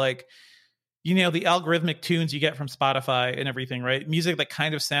tired of like, the algorithmic tunes you get from Spotify and everything, right? Music that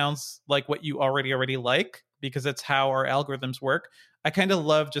kind of sounds like what you already like, because that's how our algorithms work. I kind of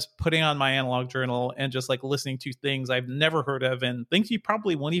love just putting on My Analog Journal and just like listening to things I've never heard of and things you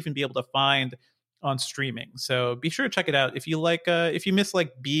probably won't even be able to find on streaming. So be sure to check it out if you like, if you miss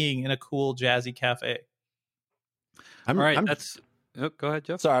like being in a cool jazzy cafe. All right, go ahead,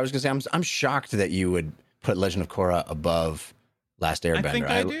 Jeff. Sorry, I was going to say I'm shocked that you would put Legend of Korra above Last Airbender. I think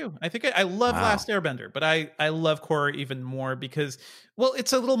I do. I think I love Last Airbender, but I love Korra even more because, well,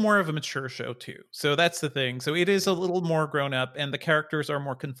 it's a little more of a mature show too. So that's the thing. So it is a little more grown up and the characters are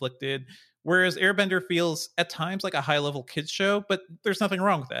more conflicted. Whereas Airbender feels at times like a high level kids show, but there's nothing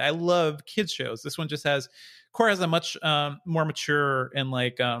wrong with that. I love kids shows. This one just has, Korra has a much more mature and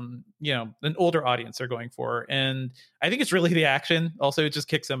like, an older audience they're going for. And I think it's really the action. Also, it just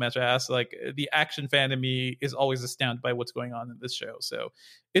kicks so much ass. Like the action fan in me is always astounded by what's going on in this show. So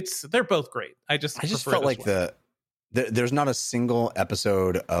they're both great. I just felt like there's not a single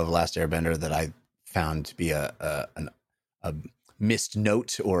episode of Last Airbender that I found to be a missed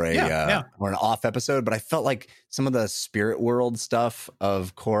note or or an off episode, but I felt like some of the spirit world stuff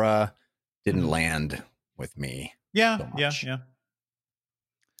of Korra didn't land with me. Yeah.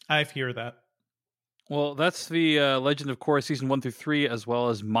 I hear that. Well, that's the Legend of Korra season 1 through 3, as well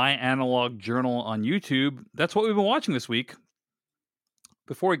as My Analog Journal on YouTube. That's what we've been watching this week.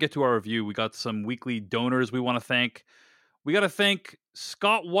 Before we get to our review, we got some weekly donors we want to thank. We got to thank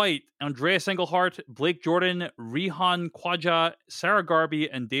Scott White, Andreas Engelhart, Blake Jordan, Rihan Khwaja, Sarah Garby,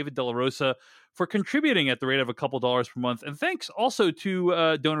 and David De La Rosa for contributing at the rate of a couple dollars per month. And thanks also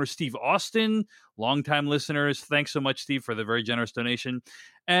to donor Steve Austin, longtime listeners. Thanks so much, Steve, for the very generous donation.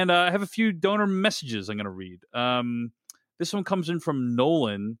 And I have a few donor messages I'm going to read. This one comes in from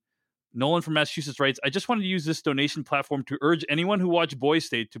Nolan. Nolan from Massachusetts writes, I just wanted to use this donation platform to urge anyone who watched Boys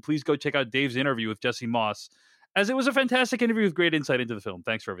State to please go check out Dave's interview with Jesse Moss, as it was a fantastic interview with great insight into the film.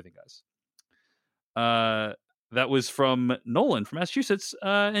 Thanks for everything, guys. That was from Nolan from Massachusetts.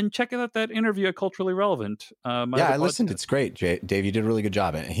 And check out that interview at Culturally Relevant. I listened. It's great, Dave. You did a really good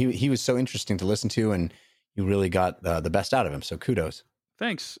job. And he was so interesting to listen to, and you really got the best out of him. So kudos.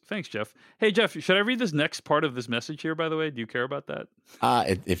 Thanks, Jeff. Hey, Jeff, should I read this next part of this message here, by the way? Do you care about that?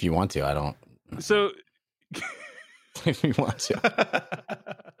 If you want to. I don't. So... if you want to.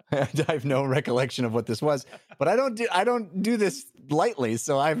 I have no recollection of what this was, but I don't do this lightly,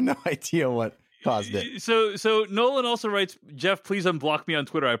 so I have no idea what caused it. So Nolan also writes, Jeff, please unblock me on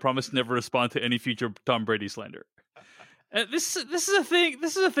Twitter. I promise to never respond to any future Tom Brady slander. This is a thing.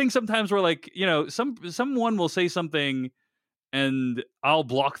 This is a thing sometimes where, like, someone will say something and I'll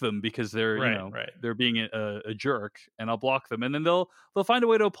block them because they're they're being a jerk, and I'll block them, and then they'll find a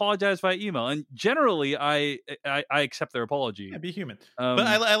way to apologize via email, and generally I accept their apology. Yeah, be human. But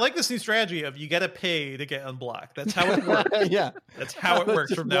I like this new strategy of you got to pay to get unblocked. That's how it works. Yeah, that's how it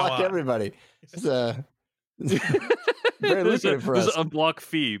works from now on. Everybody. It's very lucrative for us. There's an unblock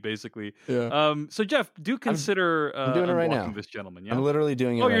fee, basically. Yeah. So Jeff, do consider I'm doing it right now. This gentleman. Yeah? I'm literally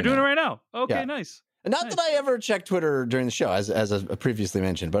doing it. Oh, you're doing it right now. Okay, yeah. Nice. Not nice. that I ever checked Twitter during the show, as I previously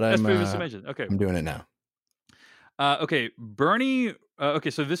mentioned, but I'm previously mentioned. Okay, I'm doing it now. Okay, Bernie. Okay,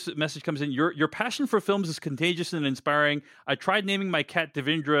 so this message comes in. Your passion for films is contagious and inspiring. I tried naming my cat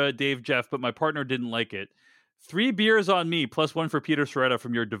Devindra Dave Jeff, but my partner didn't like it. 3 beers on me, plus 1 for Peter Soretta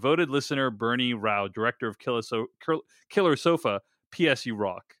from your devoted listener, Bernie Rao, director of Killer Sofa. P.S. You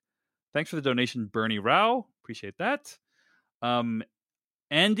rock. Thanks for the donation, Bernie Rao. Appreciate that.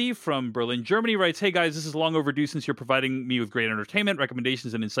 Andy from Berlin, Germany writes, hey guys, this is long overdue since you're providing me with great entertainment,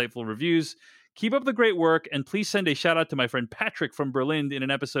 recommendations, and insightful reviews. Keep up the great work, and please send a shout out to my friend Patrick from Berlin in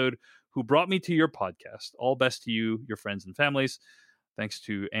an episode who brought me to your podcast. All best to you, your friends, and families. Thanks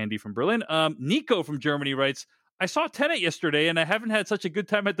to Andy from Berlin. Nico from Germany writes, I saw Tenet yesterday, and I haven't had such a good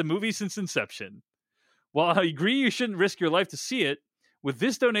time at the movie since inception. While I agree you shouldn't risk your life to see it, with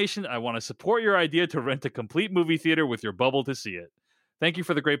this donation, I want to support your idea to rent a complete movie theater with your bubble to see it. Thank you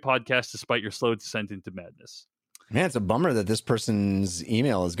for the great podcast, despite your slow descent into madness. Man, it's a bummer that this person's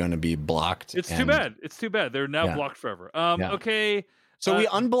email is going to be blocked. It's too bad. It's too bad. They're now blocked forever. Okay. So we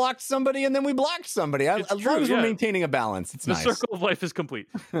unblocked somebody and then we blocked somebody. As long as we're maintaining a balance, it's nice. The circle of life is complete.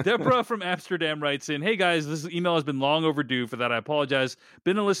 Deborah from Amsterdam writes in, "Hey guys, this email has been long overdue. For that, I apologize.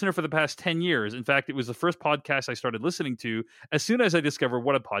 Been a listener for the past 10 years. In fact, it was the first podcast I started listening to as soon as I discovered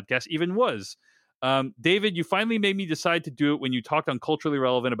what a podcast even was. David, you finally made me decide to do it when you talked on Culturally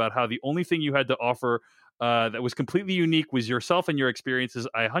Relevant about how the only thing you had to offer that was completely unique was yourself and your experiences.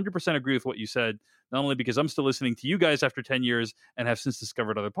 I 100% agree with what you said, not only because I'm still listening to you guys after 10 years and have since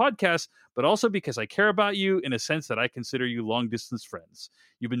discovered other podcasts, but also because I care about you in a sense that I consider you long-distance friends.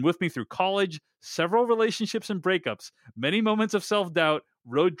 You've been with me through college, several relationships and breakups, many moments of self-doubt,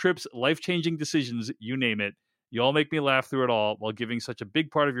 road trips, life-changing decisions, you name it. You all make me laugh through it all while giving such a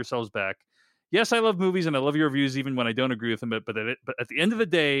big part of yourselves back. Yes, I love movies and I love your reviews even when I don't agree with them, but at the end of the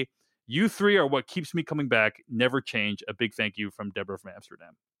day, you three are what keeps me coming back. Never change. A big thank you from Deborah from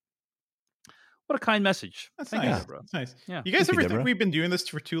Amsterdam." What a kind message. Thank you, Deborah. That's nice. Yeah. You guys ever think we've been doing this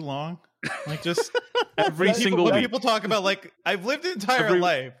for too long? Like just every single week. People talk about like, I've lived an entire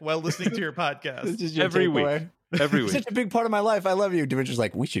life while listening to your podcast. Every week. Every week. Such a big part of my life. I love you. Devindra's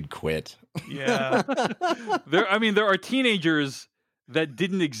like, we should quit. Yeah. There are teenagers that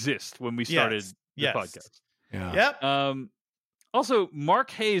didn't exist when we started the podcast. Yeah. Yep. Also,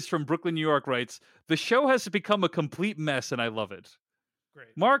 Mark Hayes from Brooklyn, New York writes, "The show has become a complete mess and I love it." Great.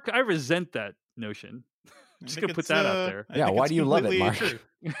 Mark, I resent that notion. I'm just going to put that out there. Yeah, why do you love it, Mark?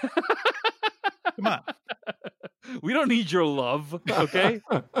 Come on. We don't need your love, okay?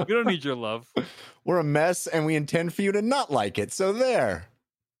 We don't need your love. We're a mess and we intend for you to not like it, so there.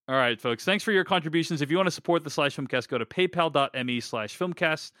 All right, folks. Thanks for your contributions. If you want to support the /Filmcast, go to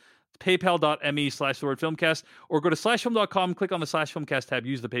paypal.me/filmcast. paypal.me/filmcast, or go to /film.com, click on the /filmcast tab,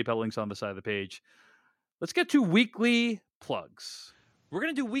 use the PayPal links on the side of the page. Let's get to weekly plugs. We're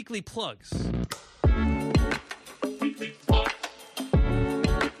going to do weekly plugs.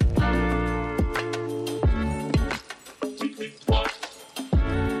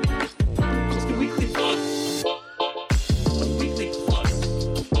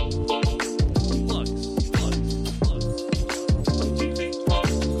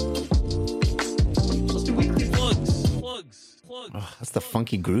 Oh, that's the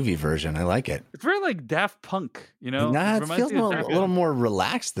funky, groovy version. I like it. It's very like Daft Punk, you know? Nah, it feels a little more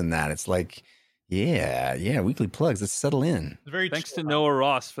relaxed than that. It's like, yeah, weekly plugs. Let's settle in. Thanks to Noah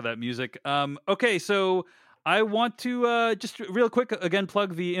Ross for that music. Okay, so I want to just real quick again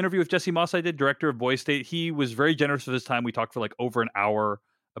plug the interview with Jesse Moss I did, director of Boy State. He was very generous with his time. We talked for like over an hour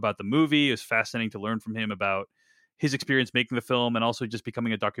about the movie. It was fascinating to learn from him about his experience making the film and also just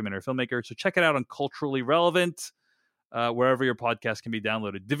becoming a documentary filmmaker. So check it out on Culturally Relevant. Wherever your podcast can be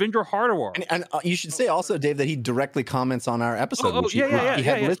downloaded. Devindra Hardawar. And you should say also, Dave, that he directly comments on our episode, which he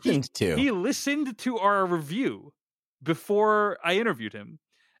had listened to. He listened to our review before I interviewed him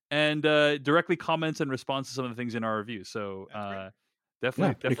and directly comments and responds to some of the things in our review. So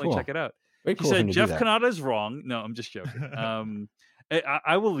definitely cool. Check it out. Very he said Jeff Kanata is wrong. No, I'm just joking.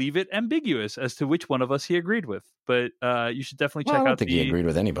 I will leave it ambiguous as to which one of us he agreed with, but you should definitely check out. I don't think he agreed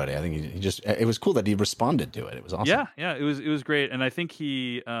with anybody. I think he just—it was cool that he responded to it. It was awesome. Yeah, it was great, and I think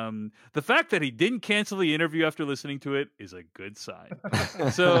he, the fact that he didn't cancel the interview after listening to it is a good sign.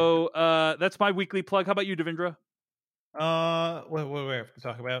 So that's my weekly plug. How about you, Devindra? What do we have to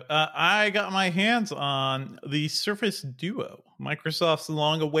talk about? I got my hands on the Surface Duo, Microsoft's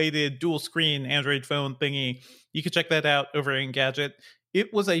long-awaited dual-screen Android phone thingy. You can check that out over in Engadget.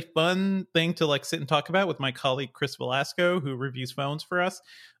 It was a fun thing to like sit and talk about with my colleague Chris Velasco, who reviews phones for us.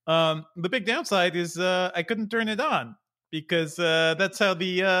 The big downside is I couldn't turn it on because that's how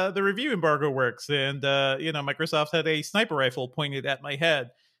the review embargo works, and Microsoft had a sniper rifle pointed at my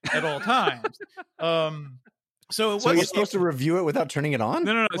head at all times. So you're supposed to review it without turning it on?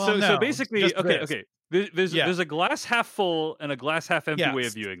 No. Well, so basically, okay. There's a glass half full and a glass half empty way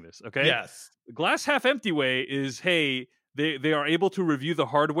of viewing this. Okay. Yes. The glass half empty way is, hey, they are able to review the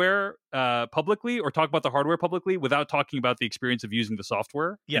hardware publicly or talk about the hardware publicly without talking about the experience of using the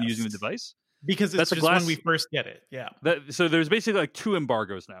software and using the device. Because it's just when we first get it. Yeah. So there's basically like two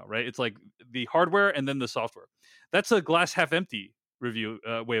embargoes now, right? It's like the hardware and then the software. That's a glass half empty review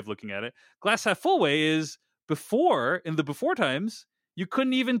way of looking at it. Glass half full way is in the before times, you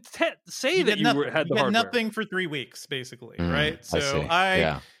couldn't even say that you had the hardware. Nothing for 3 weeks, basically, right? So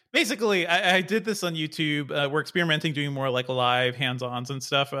I did this on YouTube. We're experimenting, doing more like live hands-ons and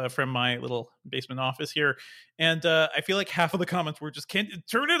stuff from my little basement office here. And I feel like half of the comments were just, can't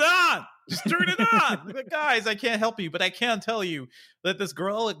turn it on. Just turn it on. Guys, I can't help you, but I can tell you that this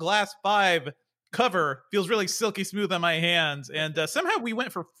Gorilla Glass 5 cover feels really silky smooth on my hands, and somehow we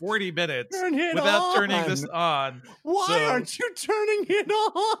went for 40 minutes Turn it without turning on. this on. Why So- aren't you turning it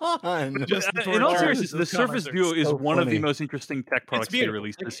on? Just the in all torture seriousness, of the Surface commenters. Duo is so one of the funny. most interesting tech products they beautiful.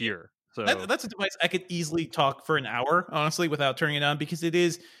 released this year. So That's a device I could easily talk for an hour, honestly, without turning it on, because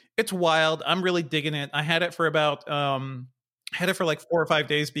it's wild. I'm really digging it. I had it for about had it for like 4 or 5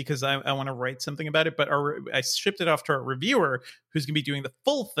 days because I want to write something about it. But I shipped it off to our reviewer who's going to be doing the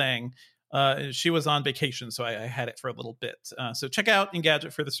full thing. She was on vacation, so I had it for a little bit. So check out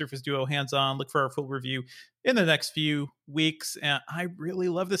Engadget for the Surface Duo hands-on. Look for our full review in the next few weeks. And I really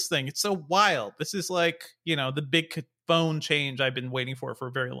love this thing. It's so wild. This is like, the big phone change I've been waiting for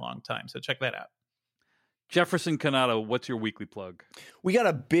a very long time. So check that out. Jefferson Canado, what's your weekly plug? We got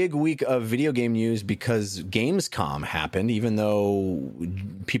a big week of video game news because Gamescom happened, even though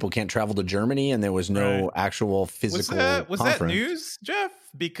people can't travel to Germany and there was no actual physical Was that conference. news, Jeff?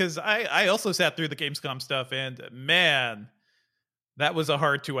 Because I also sat through the Gamescom stuff, and man, that was a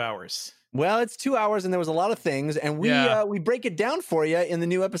hard 2 hours. Well, it's 2 hours and there was a lot of things, and we break it down for you in the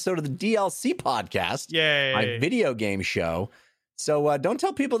new episode of the DLC podcast, Yay! my video game show. So don't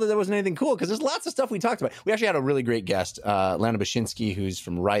tell people that there wasn't anything cool, because there's lots of stuff we talked about. We actually had a really great guest, Lana Bashinsky, who's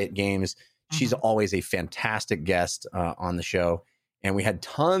from Riot Games. She's always a fantastic guest on the show. And we had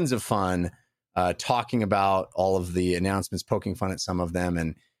tons of fun talking about all of the announcements, poking fun at some of them,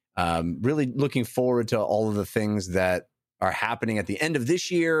 and really looking forward to all of the things that are happening at the end of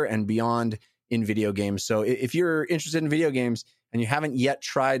this year and beyond in video games. So if you're interested in video games and you haven't yet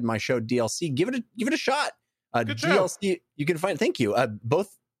tried my show DLC, give it a shot. Good show. DLC, you can find. Thank you.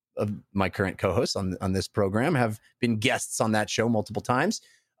 Both of my current co-hosts on this program have been guests on that show multiple times.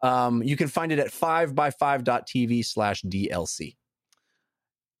 You can find it at 5by5.tv/DLC.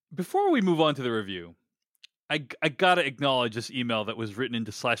 Before we move on to the review, I gotta acknowledge this email that was written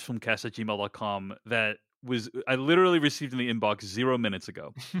into /filmcast@gmail.com that I literally received in the inbox 0 minutes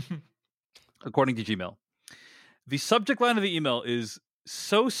ago, according to Gmail. The subject line of the email is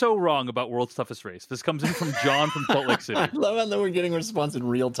so wrong about World's Toughest Race. This comes in from John from Salt Lake City. I love how that we're getting a response in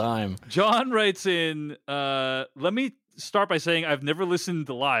real time. John writes in, let me start by saying I've never listened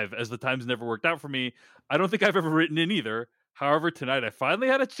live as the times never worked out for me. I don't think I've ever written in either. However, tonight I finally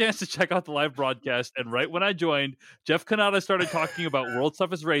had a chance to check out the live broadcast, and right when I joined, Jeff Canada started talking about World's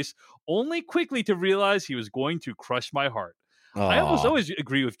Toughest Race, only quickly to realize he was going to crush my heart. I always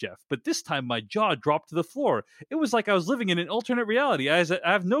agree with Jeff, but this time my jaw dropped to the floor. It was like I was living in an alternate reality. I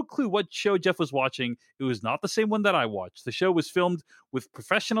have no clue what show Jeff was watching. It was not the same one that I watched. The show was filmed with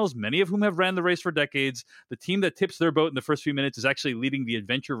professionals, many of whom have ran the race for decades. The team that tips their boat in the first few minutes is actually leading the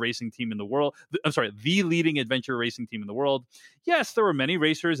adventure racing team in the world. The leading adventure racing team in the world. Yes, there were many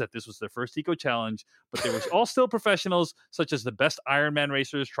racers that this was their first Eco Challenge, but they were all still professionals, such as the best Ironman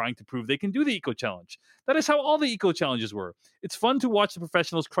racers trying to prove they can do the Eco Challenge. That is how all the Eco Challenges were. It's fun to watch the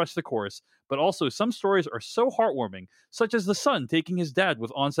professionals crush the course, but also some stories are so heartwarming, such as the son taking his dad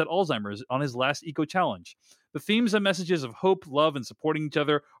with onset Alzheimer's on his last Eco Challenge. The themes and messages of hope, love, and supporting each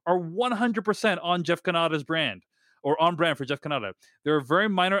other are 100% on Jeff Canada's brand, or on brand for Jeff Canada. There are very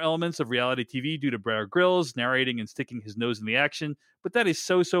minor elements of reality TV due to Bear Grylls narrating and sticking his nose in the action, but that is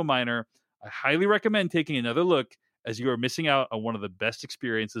so minor. I highly recommend taking another look, as you are missing out on one of the best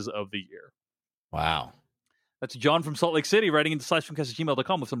experiences of the year. Wow. That's John from Salt Lake City writing into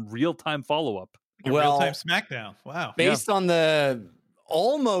 /filmcast@gmail.com with some real-time follow-up. Real-time SmackDown. Wow. Based on the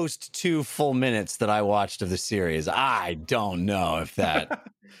almost 2 full minutes that I watched of the series, I don't know if that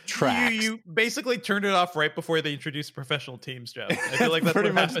tracks. You basically turned it off right before they introduced professional teams, Jeff. I feel like that's pretty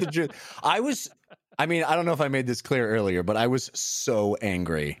what much happened. the truth. I don't know if I made this clear earlier, but I was so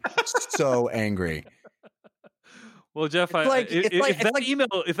angry. So angry. Well, Jeff,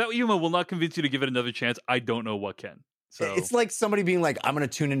 if that email will not convince you to give it another chance, I don't know what can. So it's like somebody being like, I'm going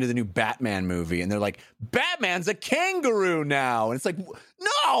to tune into the new Batman movie. And they're like, Batman's a kangaroo now. And it's like,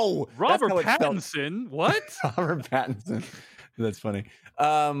 no! Robert Pattinson? What? Robert Pattinson. That's funny.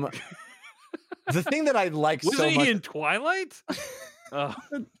 The thing that I like so much. Wasn't he in Twilight?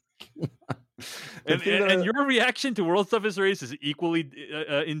 And your reaction to World's Toughest Race is equally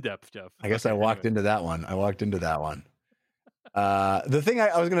in depth, Jeff. I guess I walked into that one. The thing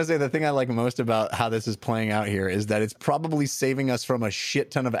I was going to say, the thing I like most about how this is playing out here is that it's probably saving us from a shit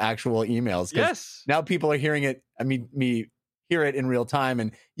ton of actual emails. Yes. Now people are hearing it. I mean, me hear it in real time,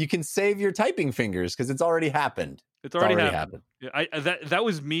 and you can save your typing fingers because it's already happened. It's already happened. Yeah, that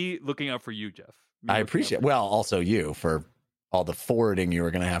was me looking out for you, Jeff. I appreciate. Well, also you for all the forwarding you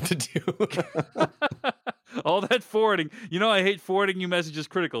were going to have to do. All that forwarding. You know, I hate forwarding you messages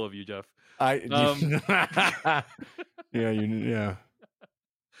critical of you, Jeff. Yeah.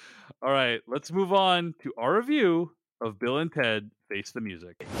 All right, let's move on to our review of Bill and Ted Face the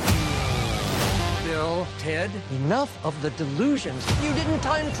Music. Bill, Ted, enough of the delusions. You didn't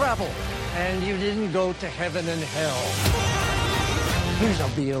time travel, and you didn't go to heaven and hell. Here's a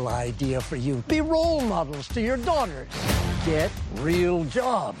real idea for you. Be role models to your daughters. Get real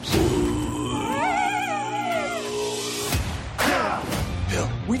jobs. Bill,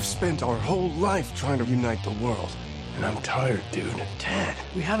 we've spent our whole life trying to unite the world. And I'm tired, dude. Ted,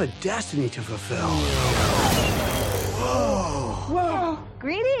 we have a destiny to fulfill. Whoa!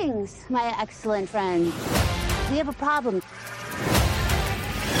 Greetings, my excellent friend. We have a problem.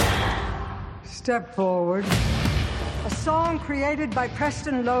 Step forward. A song created by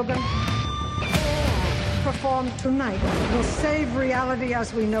Preston Logan, performed tonight, will save reality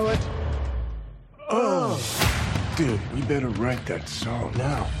as we know it. Dude, we better write that song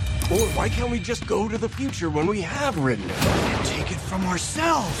now. Or why can't we just go to the future when we have written it? And take it from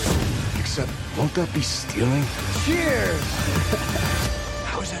ourselves. Except, won't that be stealing? Cheers!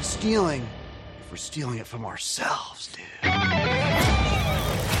 How is that stealing if we're stealing it from ourselves, dude?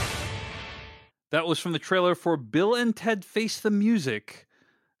 That was from the trailer for Bill and Ted Face the Music,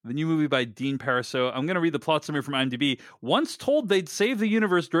 the new movie by Dean Parisot. I'm going to read the plot summary from IMDb. Once told they'd save the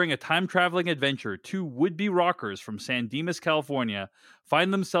universe during a time-traveling adventure, two would-be rockers from San Dimas, California,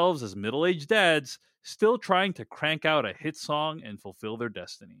 find themselves as middle-aged dads still trying to crank out a hit song and fulfill their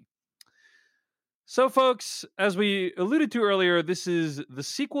destiny. So, folks, as we alluded to earlier, this is the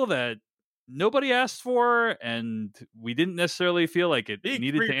sequel that nobody asked for, and we didn't necessarily feel like it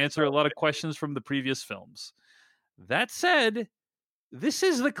needed to answer a lot of questions from the previous films. That said, this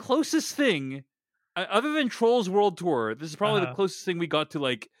is the closest thing, other than Trolls World Tour, this is probably the closest thing we got to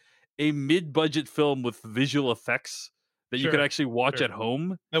like a mid-budget film with visual effects that you could actually watch at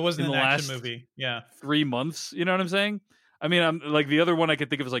home. That wasn't in an the action last movie. Yeah. 3 months. You know what I'm saying? I mean, I'm like the other one I could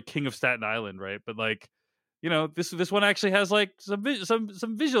think of is like King of Staten Island, right? But like, you know, this one actually has like some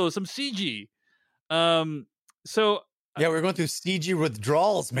visuals, some CG. So yeah, we're going through CG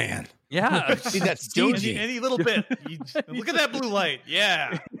withdrawals, man. Yeah, see that CG any little bit. Look at that blue light.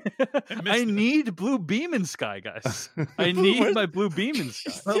 Yeah, I need blue beam in sky, guys. I need my blue beam in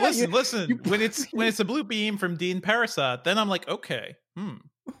sky. Well, listen. When it's a blue beam from Dean Parisot, then I'm like, okay,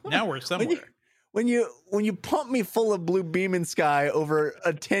 now we're somewhere. When you pump me full of blue beam in sky over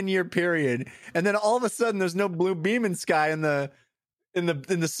a 10-year period, and then all of a sudden there's no blue beam in sky in the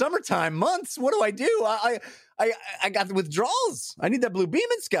summertime months, what do I do? I got the withdrawals. I need that blue beam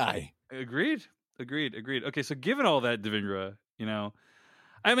in sky. Agreed. Okay, so given all that, Devindra, you know,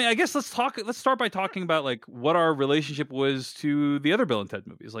 I mean, I guess let's start by talking about like what our relationship was to the other Bill and Ted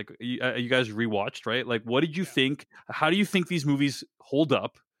movies. Like you guys rewatched, right? Like, what did you think? How do you think these movies hold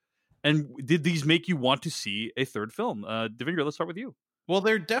up? And did these make you want to see a third film? Devindra, let's start with you. Well,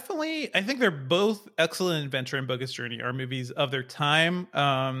 they're definitely, I think they're both Excellent Adventure and Bogus Journey are movies of their time.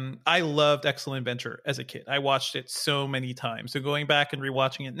 I loved Excellent Adventure as a kid. I watched it so many times. So going back and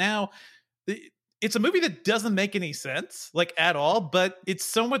rewatching it now, it's a movie that doesn't make any sense, like at all, but it's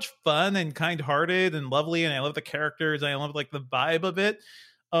so much fun and kind-hearted and lovely. And I love the characters. I love like the vibe of it.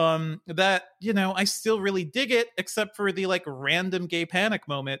 That, you know, I still really dig it, except for the like random gay panic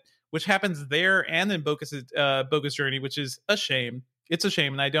moment, which happens there and in Bogus Journey, which is a shame. It's a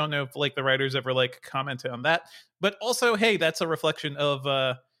shame, and I don't know if like the writers ever like commented on that. But also, hey, that's a reflection of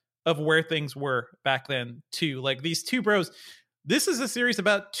where things were back then too. Like these two bros. This is a series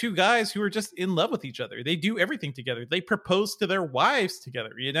about two guys who are just in love with each other. They do everything together. They propose to their wives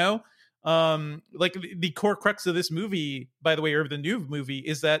together. You know, like the core crux of this movie, by the way, or the new movie,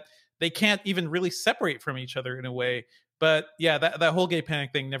 is that they can't even really separate from each other in a way. But yeah, that whole gay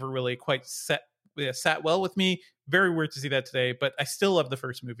panic thing never really quite sat well with me. Very weird to see that today, but I still love the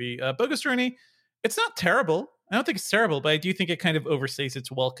first movie. Bogus Journey, it's not terrible. I don't think it's terrible, but I do think it kind of overstays its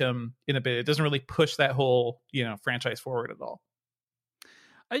welcome in a bit. It doesn't really push that whole, you know, franchise forward at all.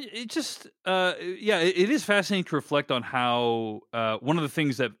 It is fascinating to reflect on how one of the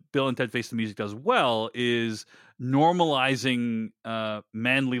things that Bill and Ted Face the Music does well is normalizing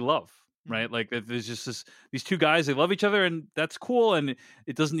manly love. Right, like there's just these two guys, they love each other, and that's cool, and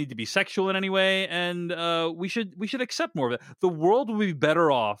it doesn't need to be sexual in any way, and we should accept more of it. The world would be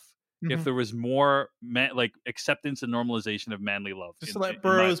better off if there was more like acceptance and normalization of manly love. Just let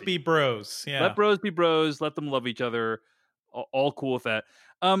bros be bros. Yeah, let bros be bros. Let them love each other. All cool with that.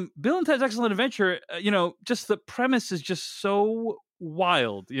 Bill and Ted's Excellent Adventure. You know, just the premise is just so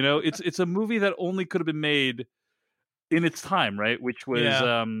wild. You know, it's a movie that only could have been made in its time, right? Which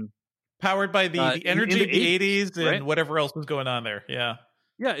was powered by the energy of the 80s and right? whatever else was going on there. Yeah.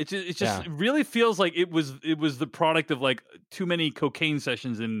 Yeah, it just really feels like it was the product of like too many cocaine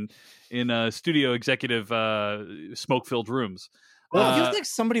sessions in studio executive smoke-filled rooms. Well, it feels like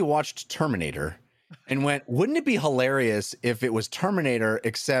somebody watched Terminator and went, wouldn't it be hilarious if it was Terminator,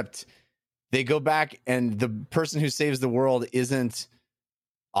 except they go back and the person who saves the world isn't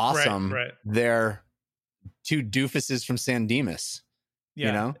awesome. Right. They're two doofuses from San Dimas. Yeah.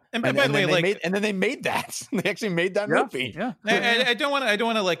 You know, and by the way, then they made that. They actually made that movie. Yeah, I don't want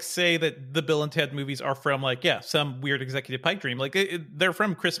to like say that the Bill and Ted movies are from like some weird executive pipe dream. Like they're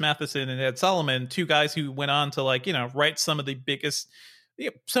from Chris Matheson and Ed Solomon, two guys who went on to like write some of the biggest,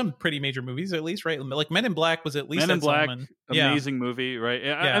 some pretty major movies at least, right? Like Men in Black was at least Men in Ed Black, Solomon. amazing movie, right?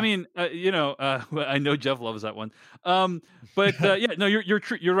 I mean, I know Jeff loves that one. But no, you're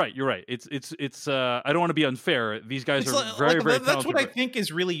right. You're right. It's. I don't want to be unfair. These guys are very talented. That's what I think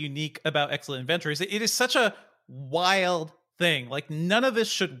is really unique about Excellent Adventure. Is it is such a wild thing. Like none of this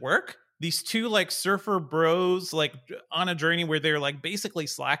should work. These two like surfer bros like on a journey where they're like basically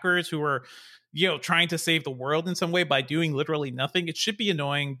slackers who are trying to save the world in some way by doing literally nothing. It should be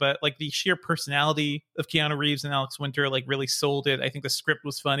annoying, but like the sheer personality of Keanu Reeves and Alex Winter like really sold it. I think the script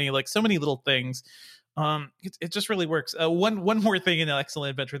was funny, like so many little things. It just really works. One more thing in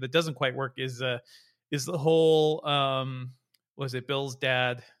Excellent Adventure that doesn't quite work is the whole was it Bill's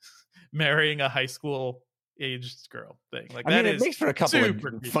dad marrying a high school aged girl thing. Like I mean, it makes for a couple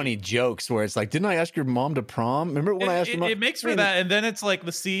of funny jokes where it's like, didn't I ask your mom to prom? Remember when I asked your mom? It makes for that. And then it's like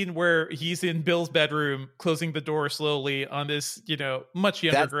the scene where he's in Bill's bedroom, closing the door slowly on this, much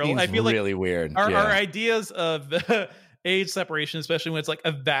younger girl. I feel really weird. Our ideas of the age separation, especially when it's like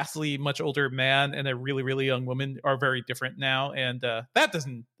a vastly much older man and a really, really young woman, are very different now. And that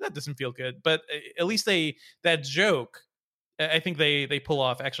doesn't feel good. But at least that joke, I think they pull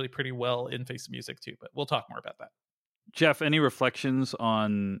off actually pretty well in Face the Music too, but we'll talk more about that. Jeff, any reflections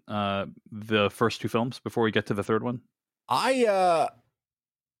on the first two films before we get to the third one? I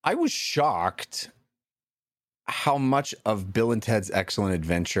was shocked how much of Bill and Ted's Excellent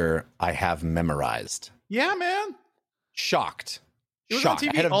Adventure I have memorized. Yeah, man. Shocked. It was on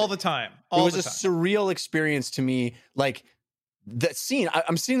TV all the time. It was a surreal experience to me. Like that scene,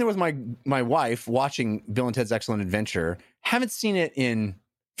 I'm sitting there with my wife watching Bill and Ted's Excellent Adventure. Haven't seen it in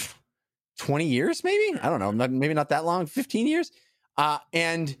 20 years, maybe? I don't know. Maybe not that long, 15 years.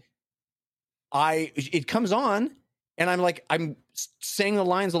 And it comes on and I'm saying the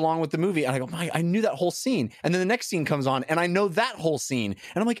lines along with the movie. And I go, I knew that whole scene. And then the next scene comes on and I know that whole scene.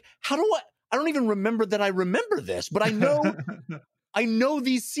 And I'm like, I don't even remember that I remember this, but I know, I know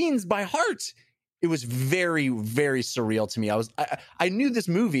these scenes by heart. It was very, very surreal to me. I knew this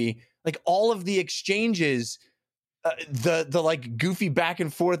movie, like all of the exchanges, the like goofy back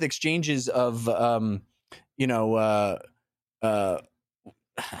and forth exchanges of, I'm not going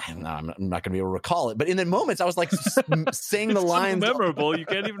to be able to recall it, but in the moments I was like saying the lines. Memorable. You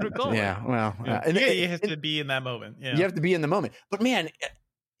can't even recall. Yeah. Well, you have to be in that moment. Yeah. You have to be in the moment, but man,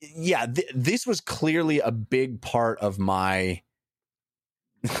 this was clearly a big part of my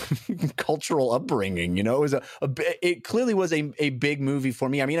cultural upbringing. It was it clearly was a big movie for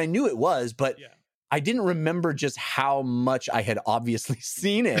me. I mean, I knew it was, but I didn't remember just how much I had obviously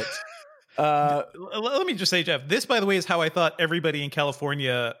seen it. Let me just say, Jeff, this, by the way, is how I thought everybody in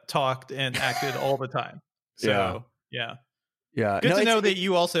California talked and acted all the time. So, yeah. Good to know that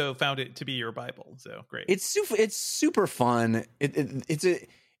you also found it to be your Bible. So great. It's super fun.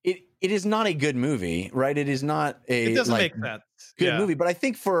 It is not a good movie, right? It is not it doesn't make sense. Good movie. But I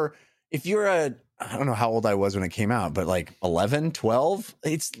think if you're I don't know how old I was when it came out, but like 11, 12,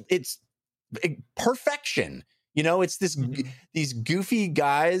 it's perfection. It's these goofy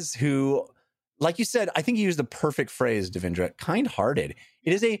guys who, like you said, I think you used the perfect phrase, Devindra, kind-hearted.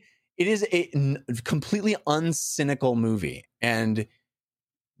 It is a completely uncynical movie, and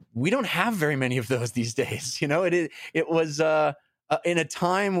we don't have very many of those these days. It was in a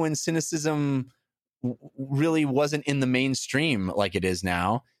time when cynicism really wasn't in the mainstream like it is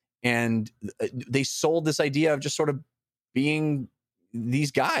now, and they sold this idea of just sort of being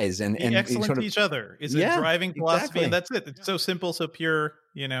these guys and excellent sort of, to each other is a driving philosophy, and that's it. It's so simple, so pure,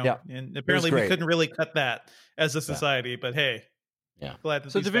 and apparently we couldn't really cut that as a society, but hey, glad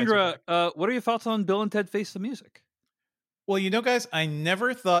that. So Devindra, what are your thoughts on Bill and Ted Face the Music? Well, guys, I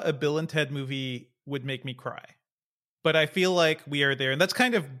never thought a Bill and Ted movie would make me cry, but I feel like we are there, and that's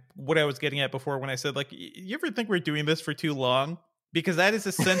kind of what I was getting at before when I said, like, you ever think we're doing this for too long? Because that is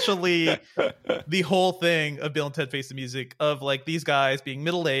essentially the whole thing of Bill and Ted Face the Music, of like these guys being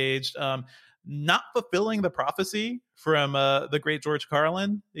middle-aged, not fulfilling the prophecy from the great George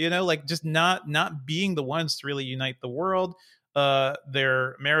Carlin, like just not being the ones to really unite the world.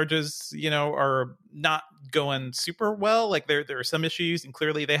 their marriages, are not going super well. Like there are some issues, and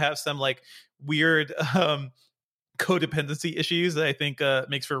clearly they have some like weird codependency issues that I think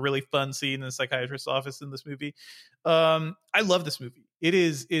makes for a really fun scene in the psychiatrist's office in this movie. I love this movie. It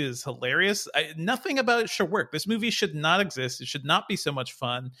is hilarious. Nothing about it should work. This movie should not exist. It should not be so much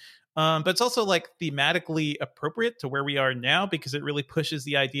fun. But it's also like thematically appropriate to where we are now, because it really pushes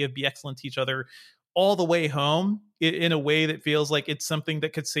the idea of be excellent to each other all the way home in a way that feels like it's something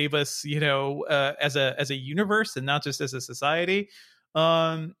that could save us, as a universe and not just as a society.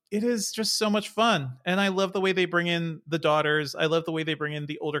 It is just so much fun, and I love the way they bring in the daughters. I love the way they bring in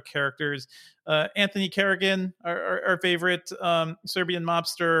the older characters. Anthony Carrigan, our favorite Serbian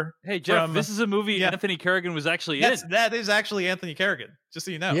mobster. Hey Jeff, this is a movie Anthony Carrigan was actually in. That is actually Anthony Carrigan, just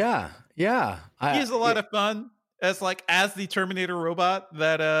so you know. Yeah He's a lot of fun as the Terminator robot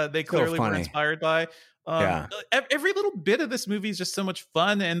that they clearly were inspired by. Every little bit of this movie is just so much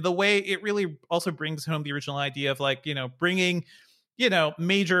fun, and the way it really also brings home the original idea of bringing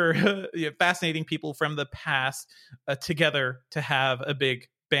major fascinating people from the past together to have a big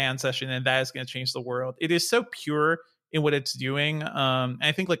band session, and that is going to change the world. It is so pure in what it's doing.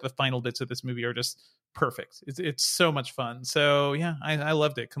 I think the final bits of this movie are just perfect. It's so much fun. So yeah, I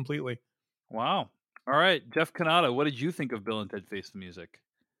loved it completely. Wow. All right, Jeff Kanata, what did you think of Bill and Ted Face the Music?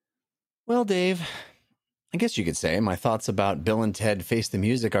 Well, Dave, I guess you could say my thoughts about Bill and Ted Face the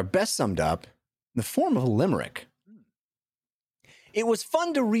Music are best summed up in the form of a limerick. It was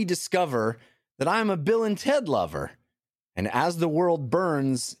fun to rediscover that I'm a Bill and Ted lover. And as the world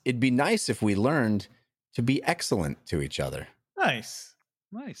burns, it'd be nice if we learned to be excellent to each other. Nice.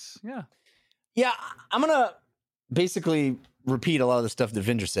 Yeah. Yeah, I'm going to basically repeat a lot of the stuff that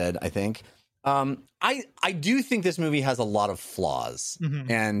Vinder said, I think. I do think this movie has a lot of flaws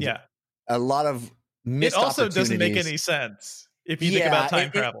and a lot of missed opportunities. It also doesn't make any sense if you think about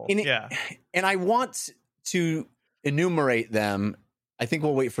time travel. And I want to enumerate them. I think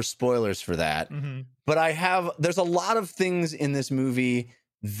we'll wait for spoilers for that. But there's a lot of things in this movie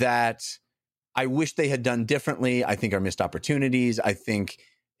that I wish they had done differently. I think are missed opportunities. I think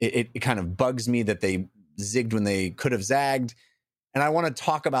it kind of bugs me that they zigged when they could have zagged. And I want to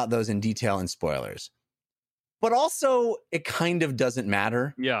talk about those in detail in spoilers. But also it kind of doesn't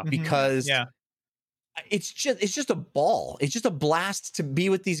matter. Yeah. Because it's just a ball. It's just a blast to be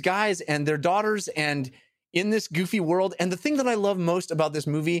with these guys and their daughters and in this goofy world. And the thing that I love most about this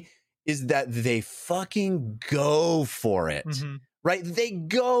movie is that they fucking go for it, right? They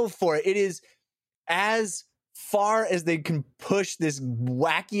go for it. It is as far as they can push this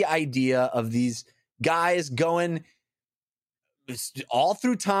wacky idea of these guys going all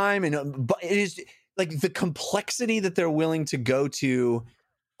through time. And but it is like the complexity that they're willing to go to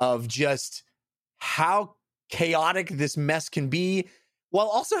of just how chaotic this mess can be, while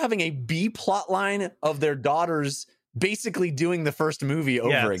also having a B plot line of their daughters basically doing the first movie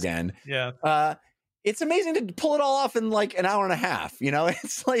over again. Yeah. It's amazing to pull it all off in like an hour and a half.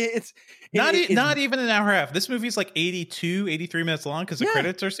 It's like, it's not even an hour and a half. This movie's like 83 minutes long because the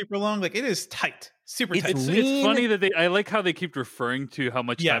credits are super long. Like it is tight, super tight. It's funny that I like how they keep referring to how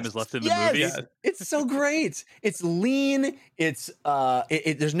much time is left in the movie. Yeah. It's so great. It's lean. It's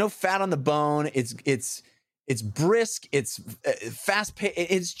there's no fat on the bone. It's brisk, it's fast paced,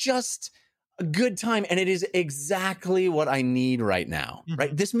 it's just a good time, and it is exactly what I need right now,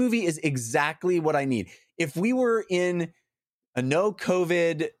 right? This movie is exactly what I need. If we were in a no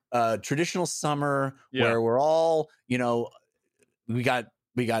COVID traditional summer where we're all, we got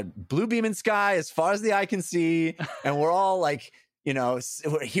blue beam in sky as far as the eye can see, and we're all like,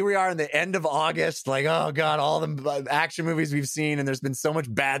 here we are in the end of August, like, oh God, all the action movies we've seen, and there's been so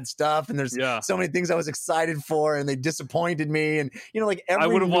much bad stuff, and there's so many things I was excited for, and they disappointed me, and like every I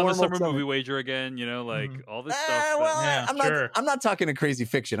would have won the summer movie wager again, all this stuff. Well, I'm not talking a crazy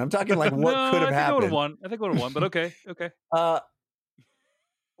fiction. I'm talking like what could have happened. I think I would have won, but okay.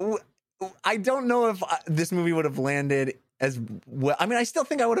 I don't know if this movie would have landed as well. I mean, I still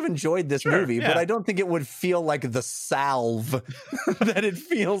think I would have enjoyed this movie, but I don't think it would feel like the salve that it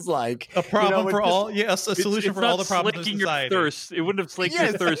feels like. A problem for all, a solution for all the problems in society. Your thirst. It wouldn't have slaked your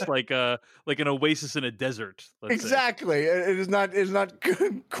thirst like an oasis in a desert. Exactly. It is not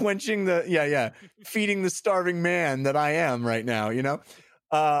quenching feeding the starving man that I am right now,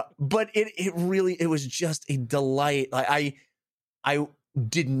 But it was just a delight. I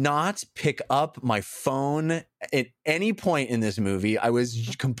did not pick up my phone at any point in this movie. I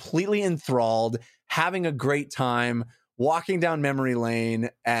was completely enthralled, having a great time, walking down memory lane,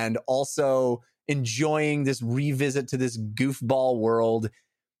 and also enjoying this revisit to this goofball world.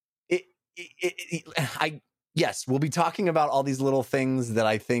 yes, we'll be talking about all these little things that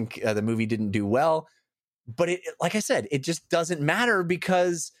I think the movie didn't do well. But it, like I said, it just doesn't matter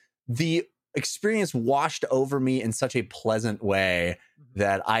because the experience washed over me in such a pleasant way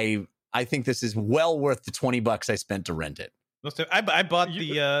that I think this is well worth the $20 I spent to rent it. I bought the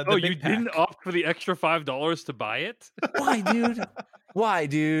you big pack. didn't opt for the extra $5 to buy it? Why, dude? Why,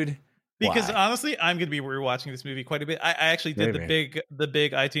 dude? Because Why? honestly, I'm going to be rewatching this movie quite a bit. I actually did the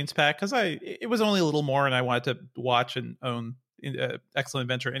big iTunes pack because it was only a little more, and I wanted to watch and own Excellent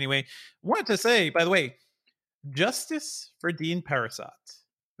Adventure anyway. Wanted to say, by the way, justice for Dean Parasot.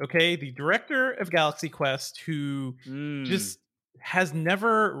 Okay, the director of Galaxy Quest, who just has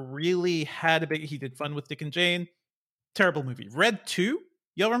never really had a big. He did Fun with Dick and Jane. Terrible movie. Red 2.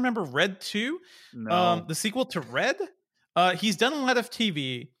 Y'all remember Red 2? No. The sequel to Red. He's done a lot of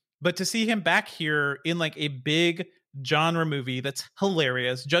TV, but to see him back here in like a big genre movie that's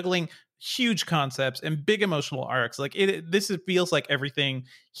hilarious, juggling huge concepts and big emotional arcs, like this feels like everything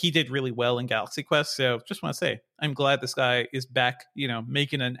he did really well in Galaxy Quest. So just want to say, I'm glad this guy is back,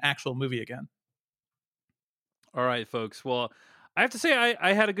 making an actual movie again. All right, folks. Well, I have to say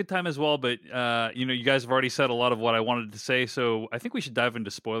I had a good time as well, but you guys have already said a lot of what I wanted to say, so I think we should dive into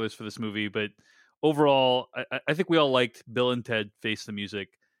spoilers for this movie. But overall, I think we all liked Bill and Ted Face the Music.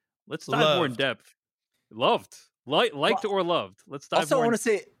 Let's dive more in depth. Loved. Liked or loved. Let's dive also, more. I want to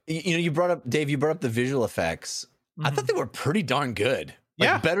say, you brought up, Dave, you brought up the visual effects. I thought they were pretty darn good.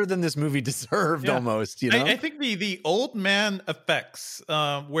 Better than this movie deserved, almost. I think the old man effects,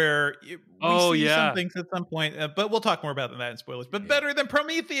 where we see some things at some point, but we'll talk more about that in spoilers. But better than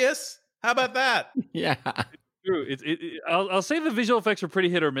Prometheus. How about that? Yeah, true. I'll say the visual effects were pretty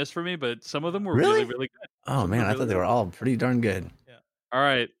hit or miss for me, but some of them were really, really good. Oh man, I thought they were all pretty darn good. Yeah. All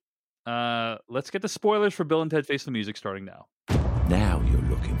right, let's get the spoilers for Bill and Ted Face the Music starting now. Now you're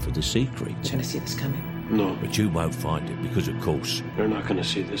looking for the secret. You're going to see this coming. No. But you won't find it because, of course, You're not going to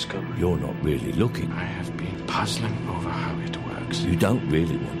see this coming. you're not really looking. I have been puzzling over how it works. You don't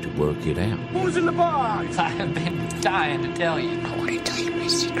really want to work it out. Who's in the box? I have been dying to tell you. I want to tell you my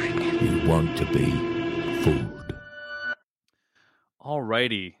secret now. You want to be fooled. All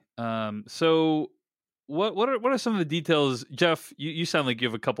righty. So what are some of the details? Jeff, you sound like you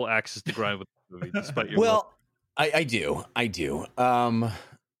have a couple axes to grind with the movie, despite your I do.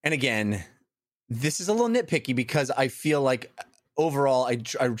 And again, this is a little nitpicky because I feel like overall I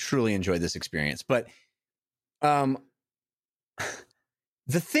truly enjoyed this experience. But the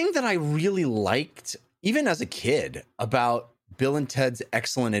thing that I really liked, even as a kid, about Bill and Ted's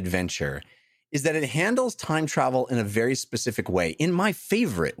Excellent Adventure is that it handles time travel in a very specific way, in my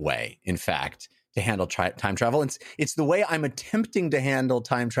favorite way, in fact, to handle time travel. It's the way I'm attempting to handle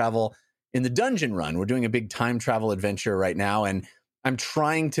time travel in the Dungeon Run. We're doing a big time travel adventure right now, and I'm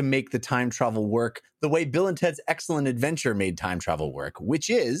trying to make the time travel work the way Bill and Ted's Excellent Adventure made time travel work, which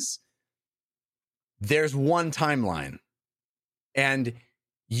is there's one timeline, and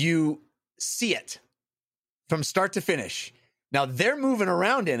you see it from start to finish. Now, they're moving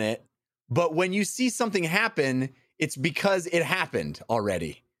around in it, but when you see something happen, it's because it happened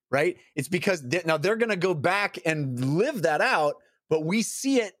already, right? It's because now they're going to go back and live that out, but we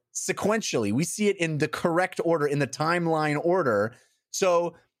see it sequentially. We see it in the correct order, in the timeline order.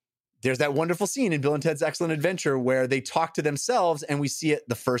 So there's that wonderful scene in Bill and Ted's Excellent Adventure where they talk to themselves, and we see it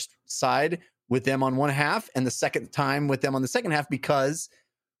the first side with them on one half and the second time with them on the second half, because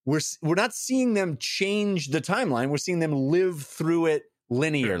we're not seeing them change the timeline. We're seeing them live through it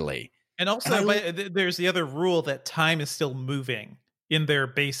linearly. And also, there's the other rule that time is still moving in their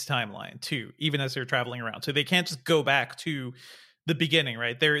base timeline too, even as they're traveling around. So they can't just go back to the beginning,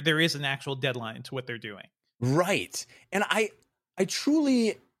 right? There is an actual deadline to what they're doing. Right. And I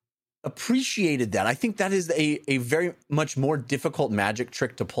truly appreciated that. I think that is a very much more difficult magic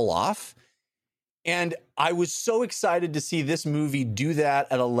trick to pull off. And I was so excited to see this movie do that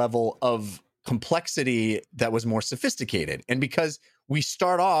at a level of complexity that was more sophisticated. And because we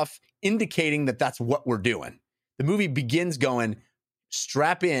start off indicating that that's what we're doing, the movie begins going,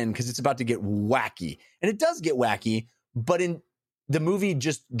 strap in, because it's about to get wacky. And it does get wacky, but the movie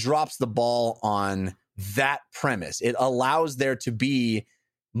just drops the ball on that premise. It allows there to be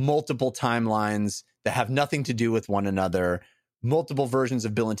multiple timelines that have nothing to do with one another, multiple versions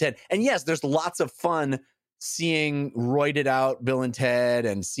of Bill and Ted. And yes, there's lots of fun seeing roided out Bill and Ted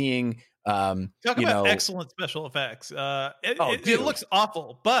and seeing talk about excellent special effects. It looks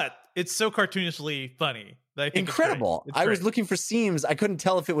awful, but it's so cartoonishly funny. I think incredible. It's I great. was looking for seams. I couldn't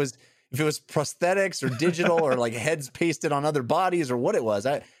tell if it was prosthetics or digital or like heads pasted on other bodies or what it was.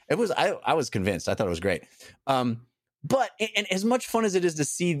 I was convinced. I thought it was great. But and as much fun as it is to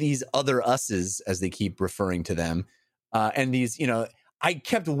see these other us's, as they keep referring to them, and these, I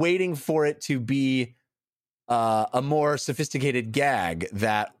kept waiting for it to be a more sophisticated gag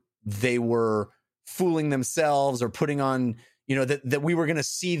that they were fooling themselves or putting on, that we were going to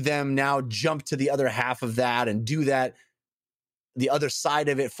see them now jump to the other half of that and do that, the other side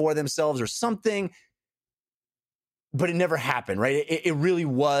of it for themselves or something. But it never happened, right? It really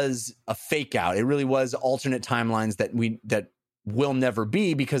was a fake out. It really was alternate timelines that will never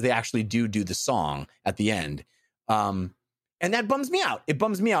be, because they actually do the song at the end. And that bums me out. It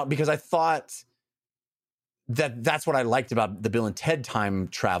bums me out because I thought that's what I liked about the Bill and Ted time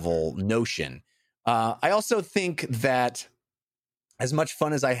travel notion. I also think that as much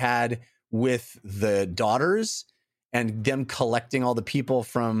fun as I had with the daughters and them collecting all the people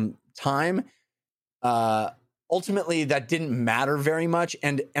from time, ultimately that didn't matter very much.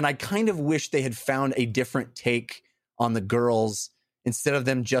 And I kind of wish they had found a different take on the girls instead of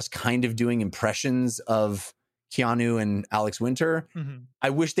them just kind of doing impressions of Keanu and Alex Winter. Mm-hmm.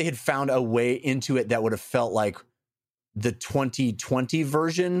 I wish they had found a way into it that would have felt like the 2020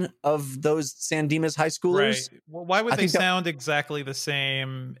 version of those San Dimas high schoolers. Right. Well, why would they sound exactly the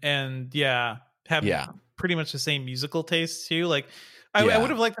same and have pretty much the same musical taste too? Like I would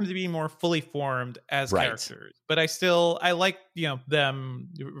have liked them to be more fully formed as characters, but I like, them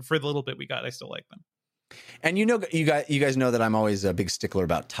for the little bit we got. I still like them. And you guys know that I'm always a big stickler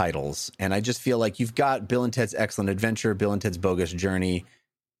about titles, and I just feel like you've got Bill and Ted's Excellent Adventure, Bill and Ted's Bogus Journey.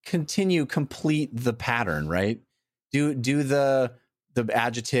 Complete the pattern, right? Do the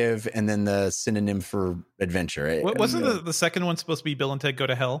adjective and then the synonym for adventure. Wasn't the second one supposed to be Bill and Ted Go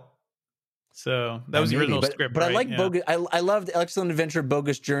to Hell? So that was the original script. But right? I like Bogus. I loved Excellent Adventure,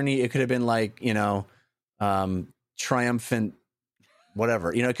 Bogus Journey. It could have been like, Triumphant.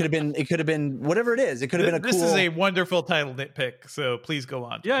 Whatever, it could have been whatever it is. It could have been This is a wonderful title nitpick, so please go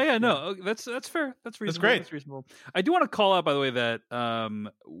on. No, that's fair. That's reasonable. That's great. That's reasonable. I do want to call out, by the way, that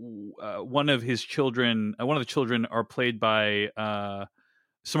one of the children are played by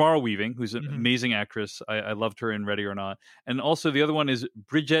Samara Weaving, who's an amazing actress. I loved her in Ready or Not, and also the other one is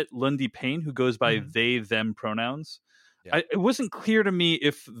Bridget Lundy Payne, who goes by they them pronouns. Yeah. It wasn't clear to me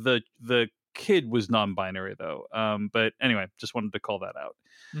if the kid was non-binary though, but anyway, just wanted to call that out.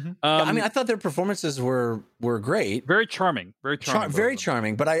 I thought their performances were great, very charming, very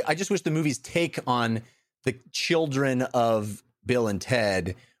charming. But I just wish the movie's take on the children of Bill and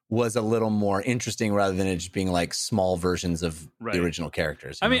Ted was a little more interesting, rather than it just being like small versions of the original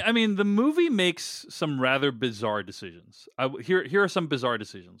characters. I mean, the movie makes some rather bizarre decisions. Here are some bizarre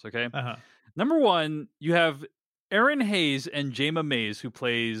decisions. Okay, number one, you have Erin Hayes and Jayma Mays, who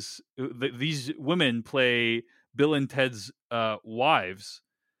plays these women play Bill and Ted's wives,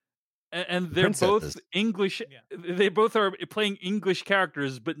 and they're both English. Yeah. They both are playing English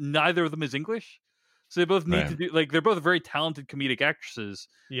characters, but neither of them is English. So they both need to do they're both very talented comedic actresses.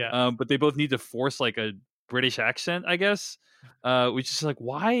 Yeah, but they both need to force like a British accent, I guess. Which is like,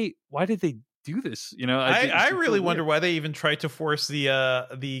 why did they do this? I really wonder why they even tried to force the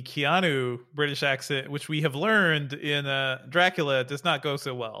Keanu British accent, which we have learned in Dracula does not go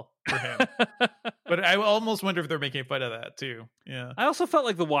so well for him. But I almost wonder if they're making fun of that too. Yeah, I also felt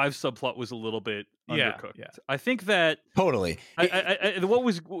like the wives subplot was a little bit undercooked. Yeah. I think that totally. What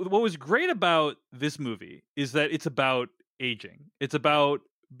was great about this movie is that it's about aging. It's about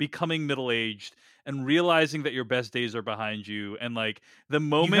becoming middle-aged and realizing that your best days are behind you, and like the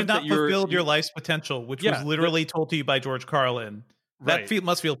moment you have not fulfilled your life's potential, which was literally told to you by George Carlin. That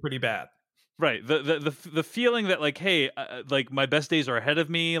must feel pretty bad. Right. The feeling that like, hey, like my best days are ahead of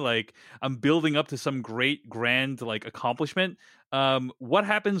me. Like I'm building up to some great grand like accomplishment. What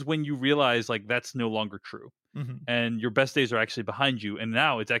happens when you realize like that's no longer true, and your best days are actually behind you, and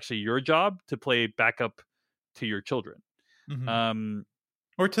now it's actually your job to play backup to your children.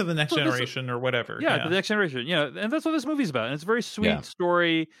 Or to the next generation or whatever. Yeah, to the next generation. And that's what this movie's about. And it's a very sweet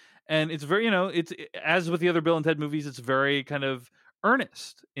story. And it's very, it's as with the other Bill and Ted movies, it's very kind of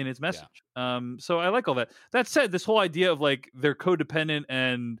earnest in its message. So I like all that. That said, this whole idea of like they're codependent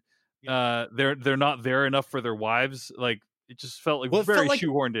and they're not there enough for their wives, like it just felt like very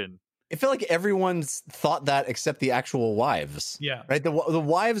shoehorned in. It felt like everyone's thought that except the actual wives. Yeah. Right? The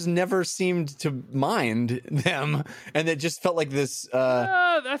wives never seemed to mind them, and it just felt like this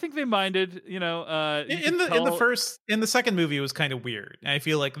I think they minded, in the second movie it was kind of weird. I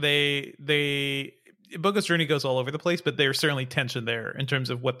feel like they Bogus Journey goes all over the place, but there's certainly tension there in terms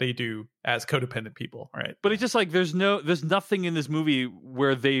of what they do as codependent people, right? But it's just like there's nothing in this movie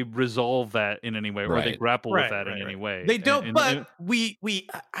where they resolve that in any way, or they grapple with that in any way. They don't. I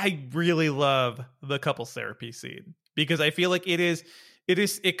really love the couples therapy scene because I feel like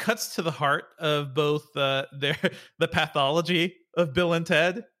it cuts to the heart of both the pathology of Bill and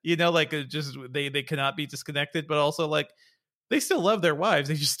Ted. You know, like they cannot be disconnected, but also like they still love their wives.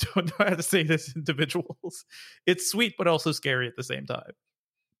 They just don't know how to say this as individuals. It's sweet, but also scary at the same time.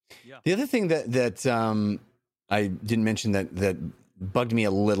 Yeah. The other thing that I didn't mention that bugged me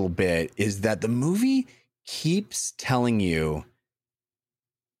a little bit is that the movie keeps telling you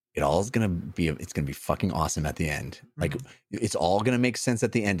it's gonna be fucking awesome at the end. Like it's all gonna make sense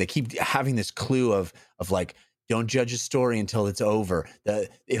at the end. They keep having this clue of like, don't judge a story until it's over.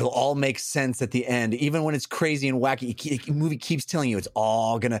 It'll all make sense at the end, even when it's crazy and wacky. The movie keeps telling you it's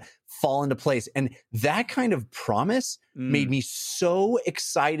all gonna fall into place, and that kind of promise made me so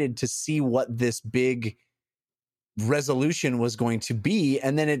excited to see what this big resolution was going to be,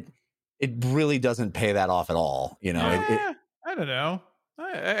 and then it really doesn't pay that off at all. You know, I don't know.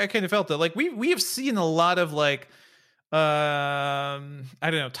 I kind of felt that like we have seen a lot of like I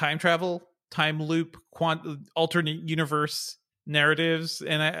don't know, time travel, time loop, alternate universe narratives,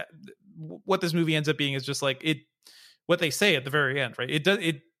 and what this movie ends up being is just like what they say at the very end, right?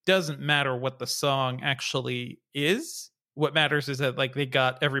 It doesn't matter what the song actually is. What matters is that like they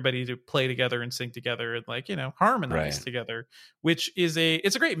got everybody to play together and sing together and like, you know, harmonize together, which is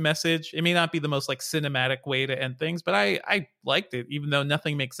it's a great message. It may not be the most like cinematic way to end things, but I liked it, even though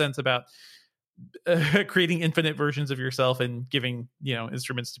nothing makes sense about creating infinite versions of yourself and giving, you know,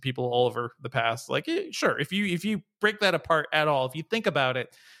 instruments to people all over the past. Like, sure, if you break that apart at all, if you think about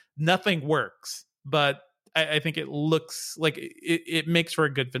it, nothing works. But I think it looks like it makes for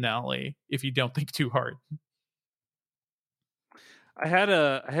a good finale if you don't think too hard. I had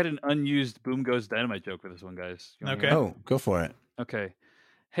an unused Boom Goes Dynamite joke for this one, guys. Okay. Oh, go for it. Okay.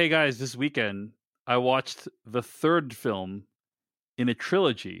 Hey guys, this weekend I watched the third film in a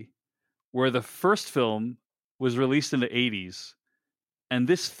trilogy where the first film was released in the 80s, and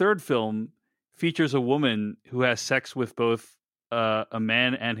this third film features a woman who has sex with both a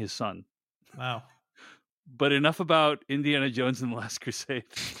man and his son. Wow. But enough about Indiana Jones and the Last Crusade.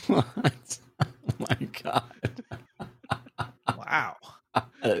 What? Oh my God. Wow.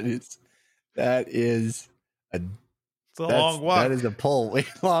 That is it's a long walk. That is a pull.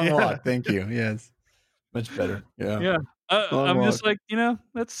 Long walk. Thank you. Yes. Much better. Yeah. Yeah. I'm walk. just like, you know,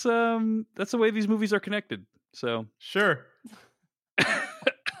 that's the way these movies are connected. So sure.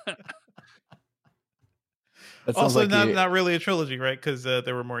 Also, like not really a trilogy, right? Because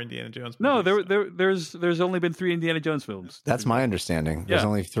there were more Indiana Jones movies. No, there's only been 3 Indiana Jones films. That's my understanding. There's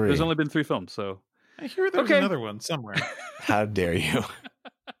only 3. There's only been 3 films. So I hear there's another one somewhere. How dare you?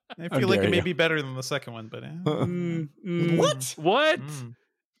 I feel like it may be better than the second one, but What?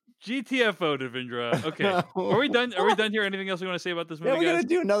 GTFO, Devindra. Okay, are we done? Are we done here? Anything else we want to say about this movie? Yeah, we're gonna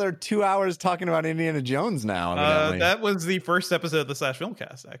do another 2 hours talking about Indiana Jones now. That was the first episode of the Slash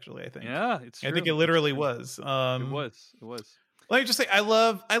Filmcast, actually. I think. Yeah, it's true. I think it literally was. It was. Let me just say, I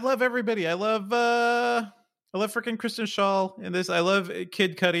love everybody. I love freaking Kristen Schaal in this. I love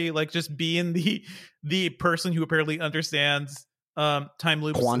Kid Cudi, like just being the person who apparently understands time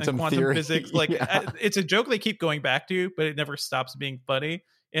loops and quantum physics. Like it's a joke they keep going back to, but it never stops being funny.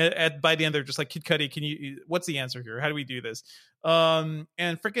 By the end, they're just like, Kid Cudi, what's the answer here? How do we do this? And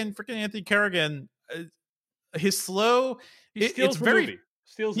freaking Anthony Carrigan, his slow, it's very,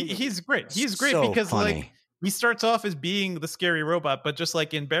 he's great. He's great so because funny. Like he starts off as being the scary robot, but just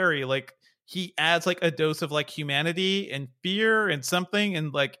like in Barry, like he adds like a dose of like humanity and fear and something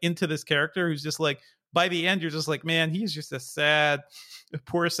and like into this character who's just like, by the end, you're just like, man, he's just a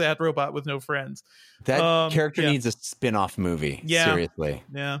poor, sad robot with no friends. That character needs a spin-off movie. Yeah. Seriously.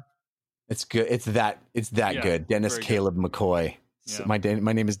 Yeah. It's good. It's that good. Dennis Caleb McCoy. Yeah. My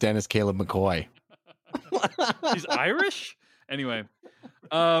name is Dennis Caleb McCoy. He's Irish? Anyway.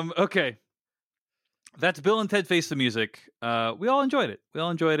 Okay. That's Bill and Ted Face the Music. We all enjoyed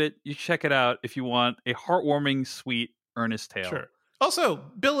it. You check it out if you want a heartwarming, sweet, earnest tale. Sure. Also,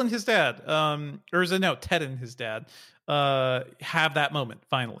 Bill and his dad, Ted and his dad, have that moment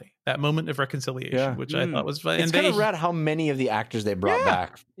finally. That moment of reconciliation, which I thought was fun. It's kind of rad how many of the actors they brought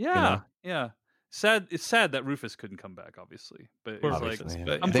back. Yeah, yeah. Sad. It's sad that Rufus couldn't come back, obviously. But it's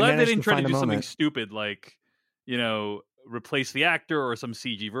I'm they glad they didn't try to do something stupid like, you know, replace the actor or some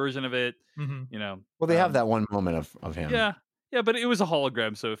CG version of it. Mm-hmm. You know. Well, they have that one moment of him. Yeah. Yeah, but it was a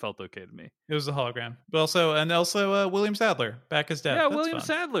hologram, so it felt okay to me. It was a hologram. But also William Sadler back as dad. Yeah, That's William fun.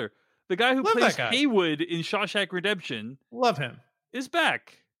 Sadler. The guy who plays Haywood in Shawshank Redemption. Love him. Is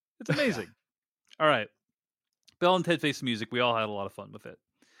back. It's amazing. All right. Bill and Ted Face the Music. We all had a lot of fun with it.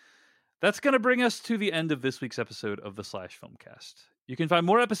 That's going to bring us to the end of this week's episode of the Slash Filmcast. You can find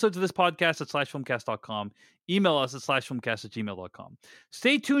more episodes of this podcast at /filmcast.com. Email us at /filmcast@gmail.com.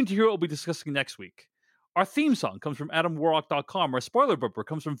 Stay tuned to hear what we'll be discussing next week. Our theme song comes from AdamWarlock.com. Our spoiler bumper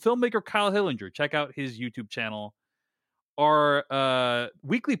comes from filmmaker Kyle Hillinger. Check out his YouTube channel. Our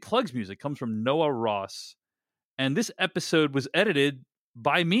weekly plugs music comes from Noah Ross. And this episode was edited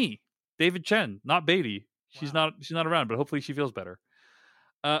by me, David Chen, not Beatty. She's not around, but hopefully she feels better.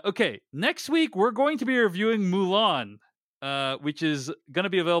 Okay, next week we're going to be reviewing Mulan, which is going to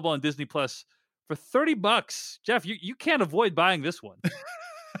be available on Disney Plus for $30. Jeff, you can't avoid buying this one.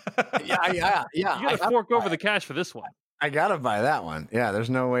 Yeah. You got to fork over the cash for this one. I gotta buy that one. Yeah, there's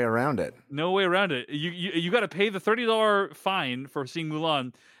no way around it. No way around it. You got to pay the $30 fine for seeing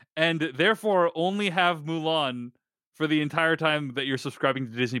Mulan, and therefore only have Mulan for the entire time that you're subscribing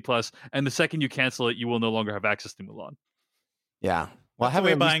to Disney Plus. And the second you cancel it, you will no longer have access to Mulan. Yeah. Well, that's the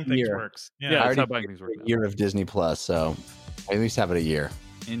way buying things works. Yeah, I that's how buying things works. A year of Disney Plus, so I at least have it a year.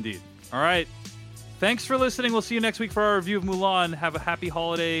 Indeed. All right. Thanks for listening. We'll see you next week for our review of Mulan. Have a happy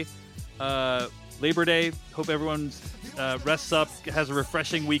holiday, Labor Day. Hope everyone rests up, has a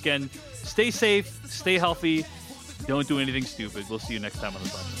refreshing weekend. Stay safe, stay healthy. Don't do anything stupid. We'll see you next time on the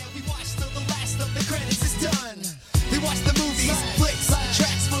podcast. We watch till the last of the credits is done. We watch the movies, flicks,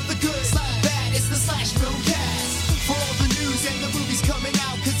 tracks for the good, bad. It's the /Filmcast. For all the news and the movies coming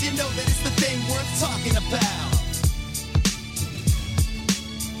out, cause you know that it's the thing worth talking about.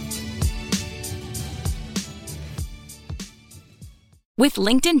 With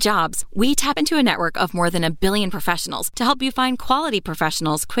LinkedIn Jobs, we tap into a network of more than 1 billion professionals to help you find quality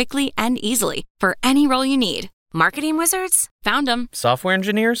professionals quickly and easily for any role you need. Marketing wizards? Found them. Software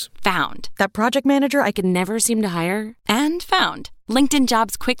engineers? Found. That project manager I could never seem to hire? And found. LinkedIn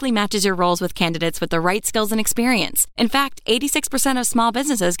Jobs quickly matches your roles with candidates with the right skills and experience. In fact, 86% of small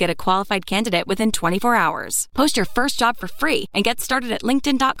businesses get a qualified candidate within 24 hours. Post your first job for free and get started at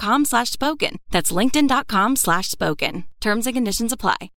linkedin.com/spoken. That's linkedin.com/spoken. Terms and conditions apply.